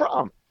are you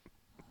from?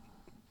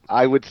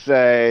 I would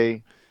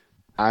say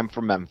I'm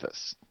from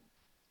Memphis,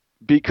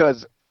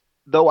 because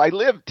though I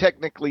live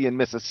technically in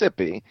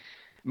Mississippi,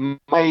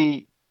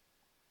 my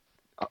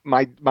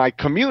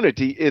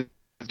community is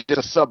just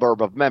a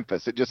suburb of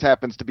Memphis. It just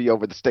happens to be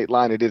over the state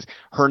line. It is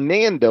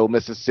Hernando,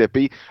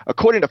 Mississippi.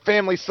 According to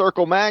Family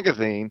Circle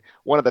magazine,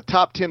 one of the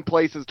top 10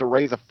 places to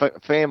raise a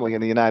family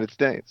in the United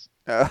States.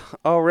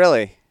 Oh,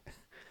 really?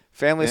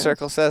 Family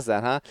Circle says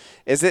that, huh?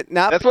 Is it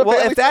not?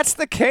 If that's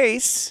the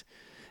case,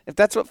 if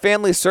that's what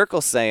Family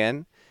Circle's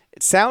saying,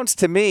 it sounds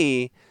to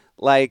me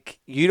like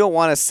you don't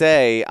want to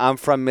say I'm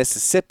from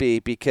Mississippi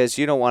because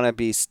you don't want to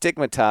be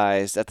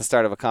stigmatized at the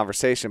start of a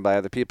conversation by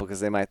other people,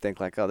 because they might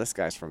think like, oh, this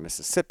guy's from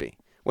Mississippi,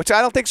 which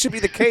I don't think should be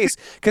the case,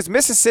 because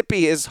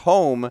Mississippi is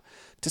home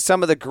to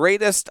some of the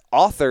greatest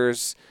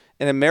authors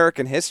in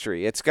American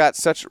history. It's got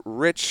such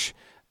rich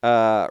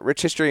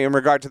history in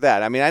regard to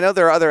that. I mean, I know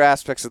there are other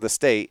aspects of the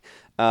state,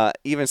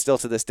 even still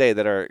to this day,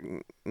 that are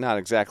not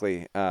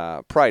exactly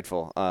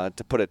prideful,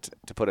 to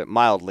put it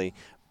mildly.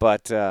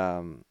 But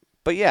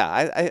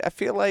yeah, I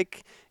feel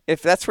like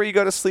if that's where you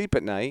go to sleep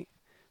at night,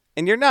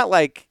 and you're not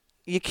like,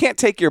 you can't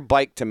take your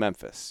bike to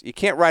Memphis. You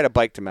can't ride a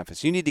bike to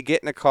Memphis. You need to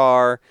get in a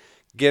car,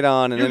 get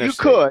on an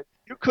interstate.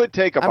 You could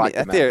take a bike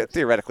to Memphis.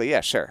 Theoretically,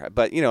 yeah, sure.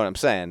 But you know what I'm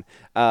saying.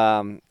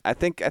 I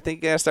think you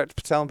gotta start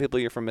telling people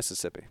you're from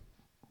Mississippi.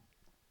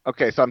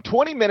 Okay, so I'm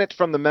 20 minutes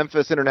from the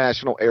Memphis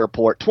International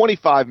Airport,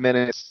 25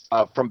 minutes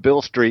from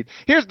Bill Street.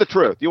 Here's the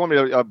truth. You want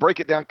me to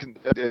break it down?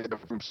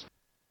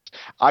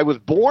 I was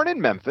born in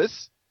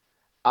Memphis.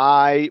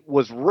 I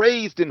was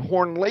raised in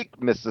Horn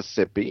Lake,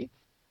 Mississippi,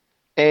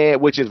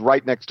 which is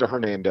right next to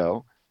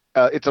Hernando.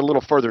 It's a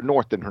little further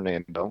north than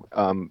Hernando,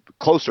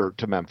 closer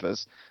to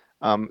Memphis.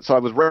 So I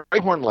was raised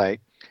in Horn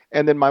Lake.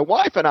 And then my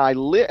wife and I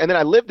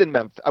lived in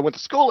Memphis. I went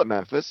to school at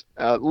Memphis,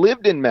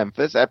 lived in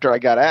Memphis after I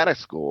got out of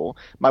school.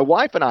 My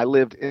wife and I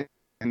lived in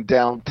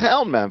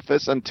downtown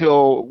Memphis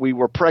until we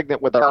were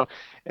pregnant with our,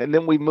 and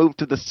then we moved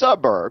to the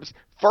suburbs,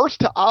 first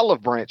to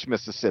Olive Branch,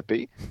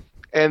 Mississippi,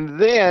 and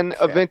then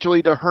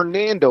eventually to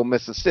Hernando,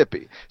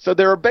 Mississippi. So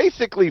there are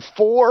basically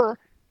 4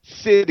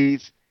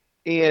 cities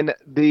in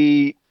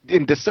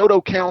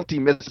DeSoto County,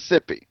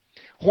 Mississippi: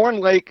 Horn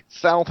Lake,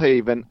 South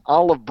Haven,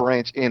 Olive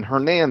Branch, and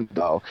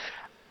Hernando.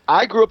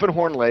 I grew up in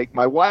Horn Lake.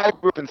 My wife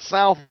grew up in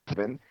South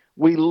Haven.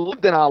 We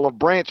lived in Olive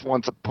Branch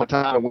once upon a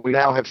time, and we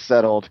now have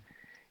settled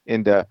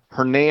into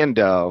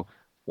Hernando,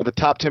 with the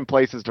top 10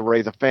 places to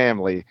raise a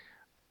family,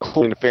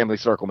 according to Family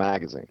Circle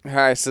magazine. All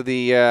right, so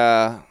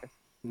the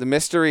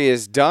mystery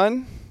is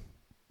done.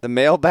 The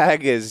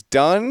mailbag is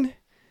done.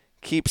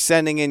 Keep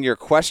sending in your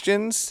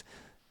questions,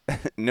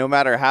 no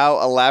matter how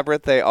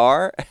elaborate they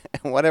are,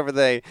 and whatever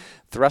they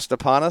thrust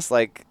upon us,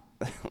 like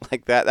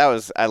that.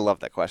 I love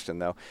that question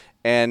though.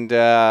 And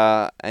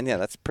yeah,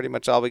 that's pretty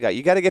much all we got.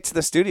 You got to get to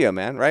the studio,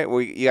 man, right?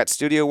 You got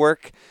studio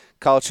work.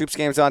 College hoops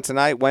games on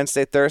tonight,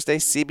 Wednesday, Thursday,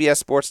 CBS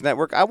Sports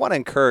Network. I want to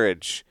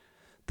encourage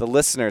the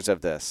listeners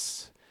of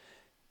this.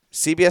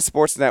 CBS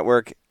Sports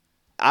Network,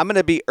 I'm going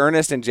to be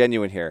earnest and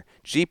genuine here.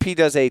 GP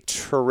does a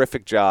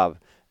terrific job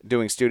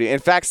doing studio. In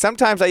fact,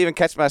 sometimes I even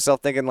catch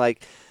myself thinking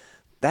like,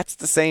 that's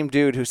the same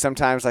dude who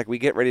sometimes, like, we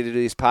get ready to do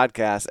these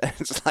podcasts, and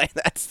it's like,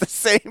 that's the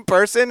same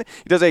person.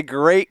 He does a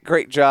great,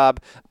 great job,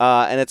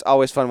 and it's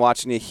always fun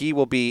watching you. He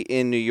will be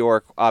in New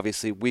York,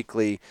 obviously,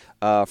 weekly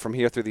from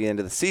here through the end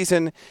of the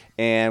season,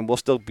 and we'll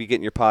still be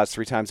getting your pods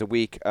 3 times a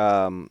week.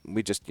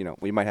 We just,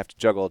 we might have to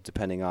juggle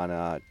depending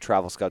on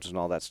travel schedules and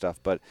all that stuff,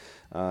 but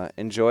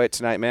enjoy it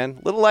tonight, man.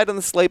 A little light on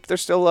the slate, but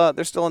there's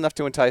still enough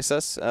to entice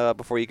us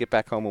before you get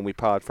back home when we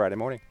pod Friday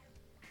morning.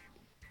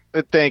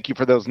 Thank you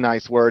for those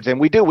nice words. And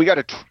we got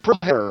a triple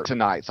header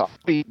tonight. So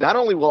not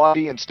only will I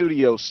be in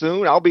studio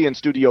soon, I'll be in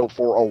studio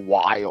for a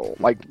while,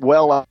 like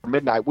well after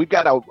midnight. We've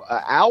got an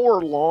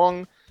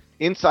hour-long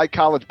Inside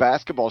College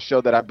Basketball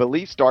show that I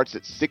believe starts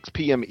at 6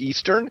 p.m.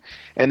 Eastern.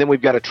 And then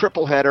we've got a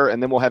triple header,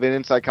 and then we'll have an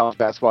Inside College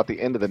Basketball at the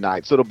end of the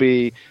night. So it'll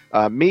be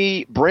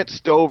me, Brent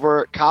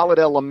Stover, Khalid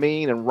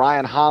El-Amin, and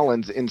Ryan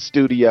Hollins in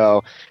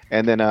studio.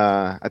 And then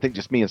I think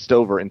just me and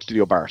Stover in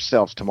studio by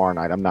ourselves tomorrow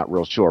night. I'm not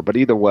real sure. But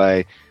either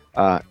way,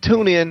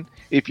 tune in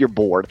if you're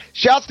bored.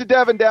 Shouts to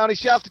Devin Downey.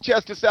 Shouts to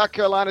Chester, South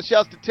Carolina.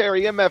 Shouts to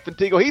Terry MF and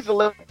Teagle. He's a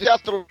little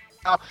Chester.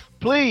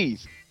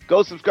 Please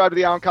go subscribe to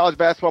the Eye on College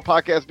Basketball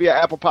Podcast via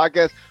Apple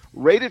Podcasts.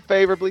 Rated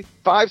favorably,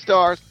 5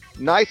 stars,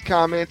 nice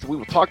comments. We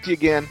will talk to you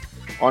again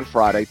on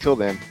Friday. Till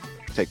then,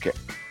 take care.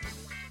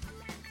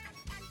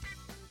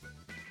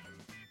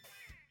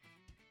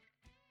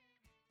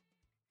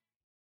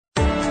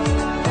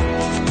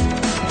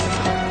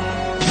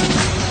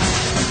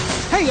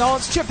 Hey y'all,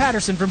 it's Chip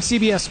Patterson from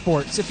CBS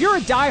Sports. If you're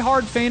a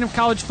diehard fan of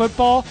college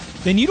football,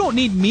 then you don't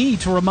need me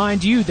to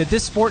remind you that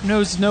this sport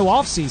knows no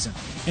offseason.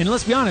 And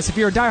let's be honest, if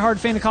you're a diehard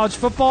fan of college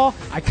football,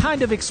 I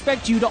kind of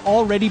expect you to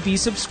already be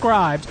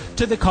subscribed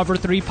to the Cover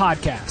 3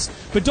 podcast.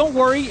 But don't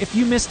worry, if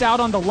you missed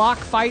out on the lock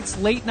fights,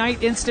 late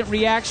night instant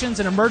reactions,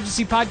 and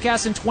emergency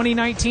podcasts in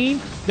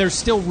 2019, there's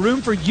still room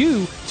for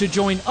you to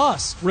join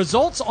us.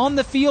 Results on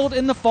the field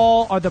in the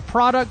fall are the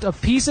product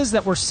of pieces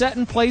that were set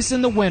in place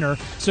in the winter,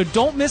 so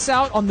don't miss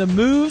out on the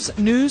moves,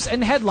 news,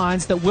 and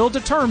headlines that will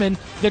determine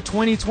the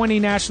 2020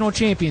 National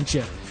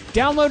Championship.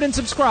 Download and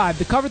subscribe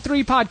the Cover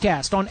 3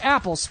 podcast on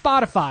Apple,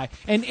 Spotify,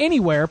 and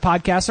anywhere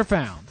podcasts are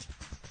found.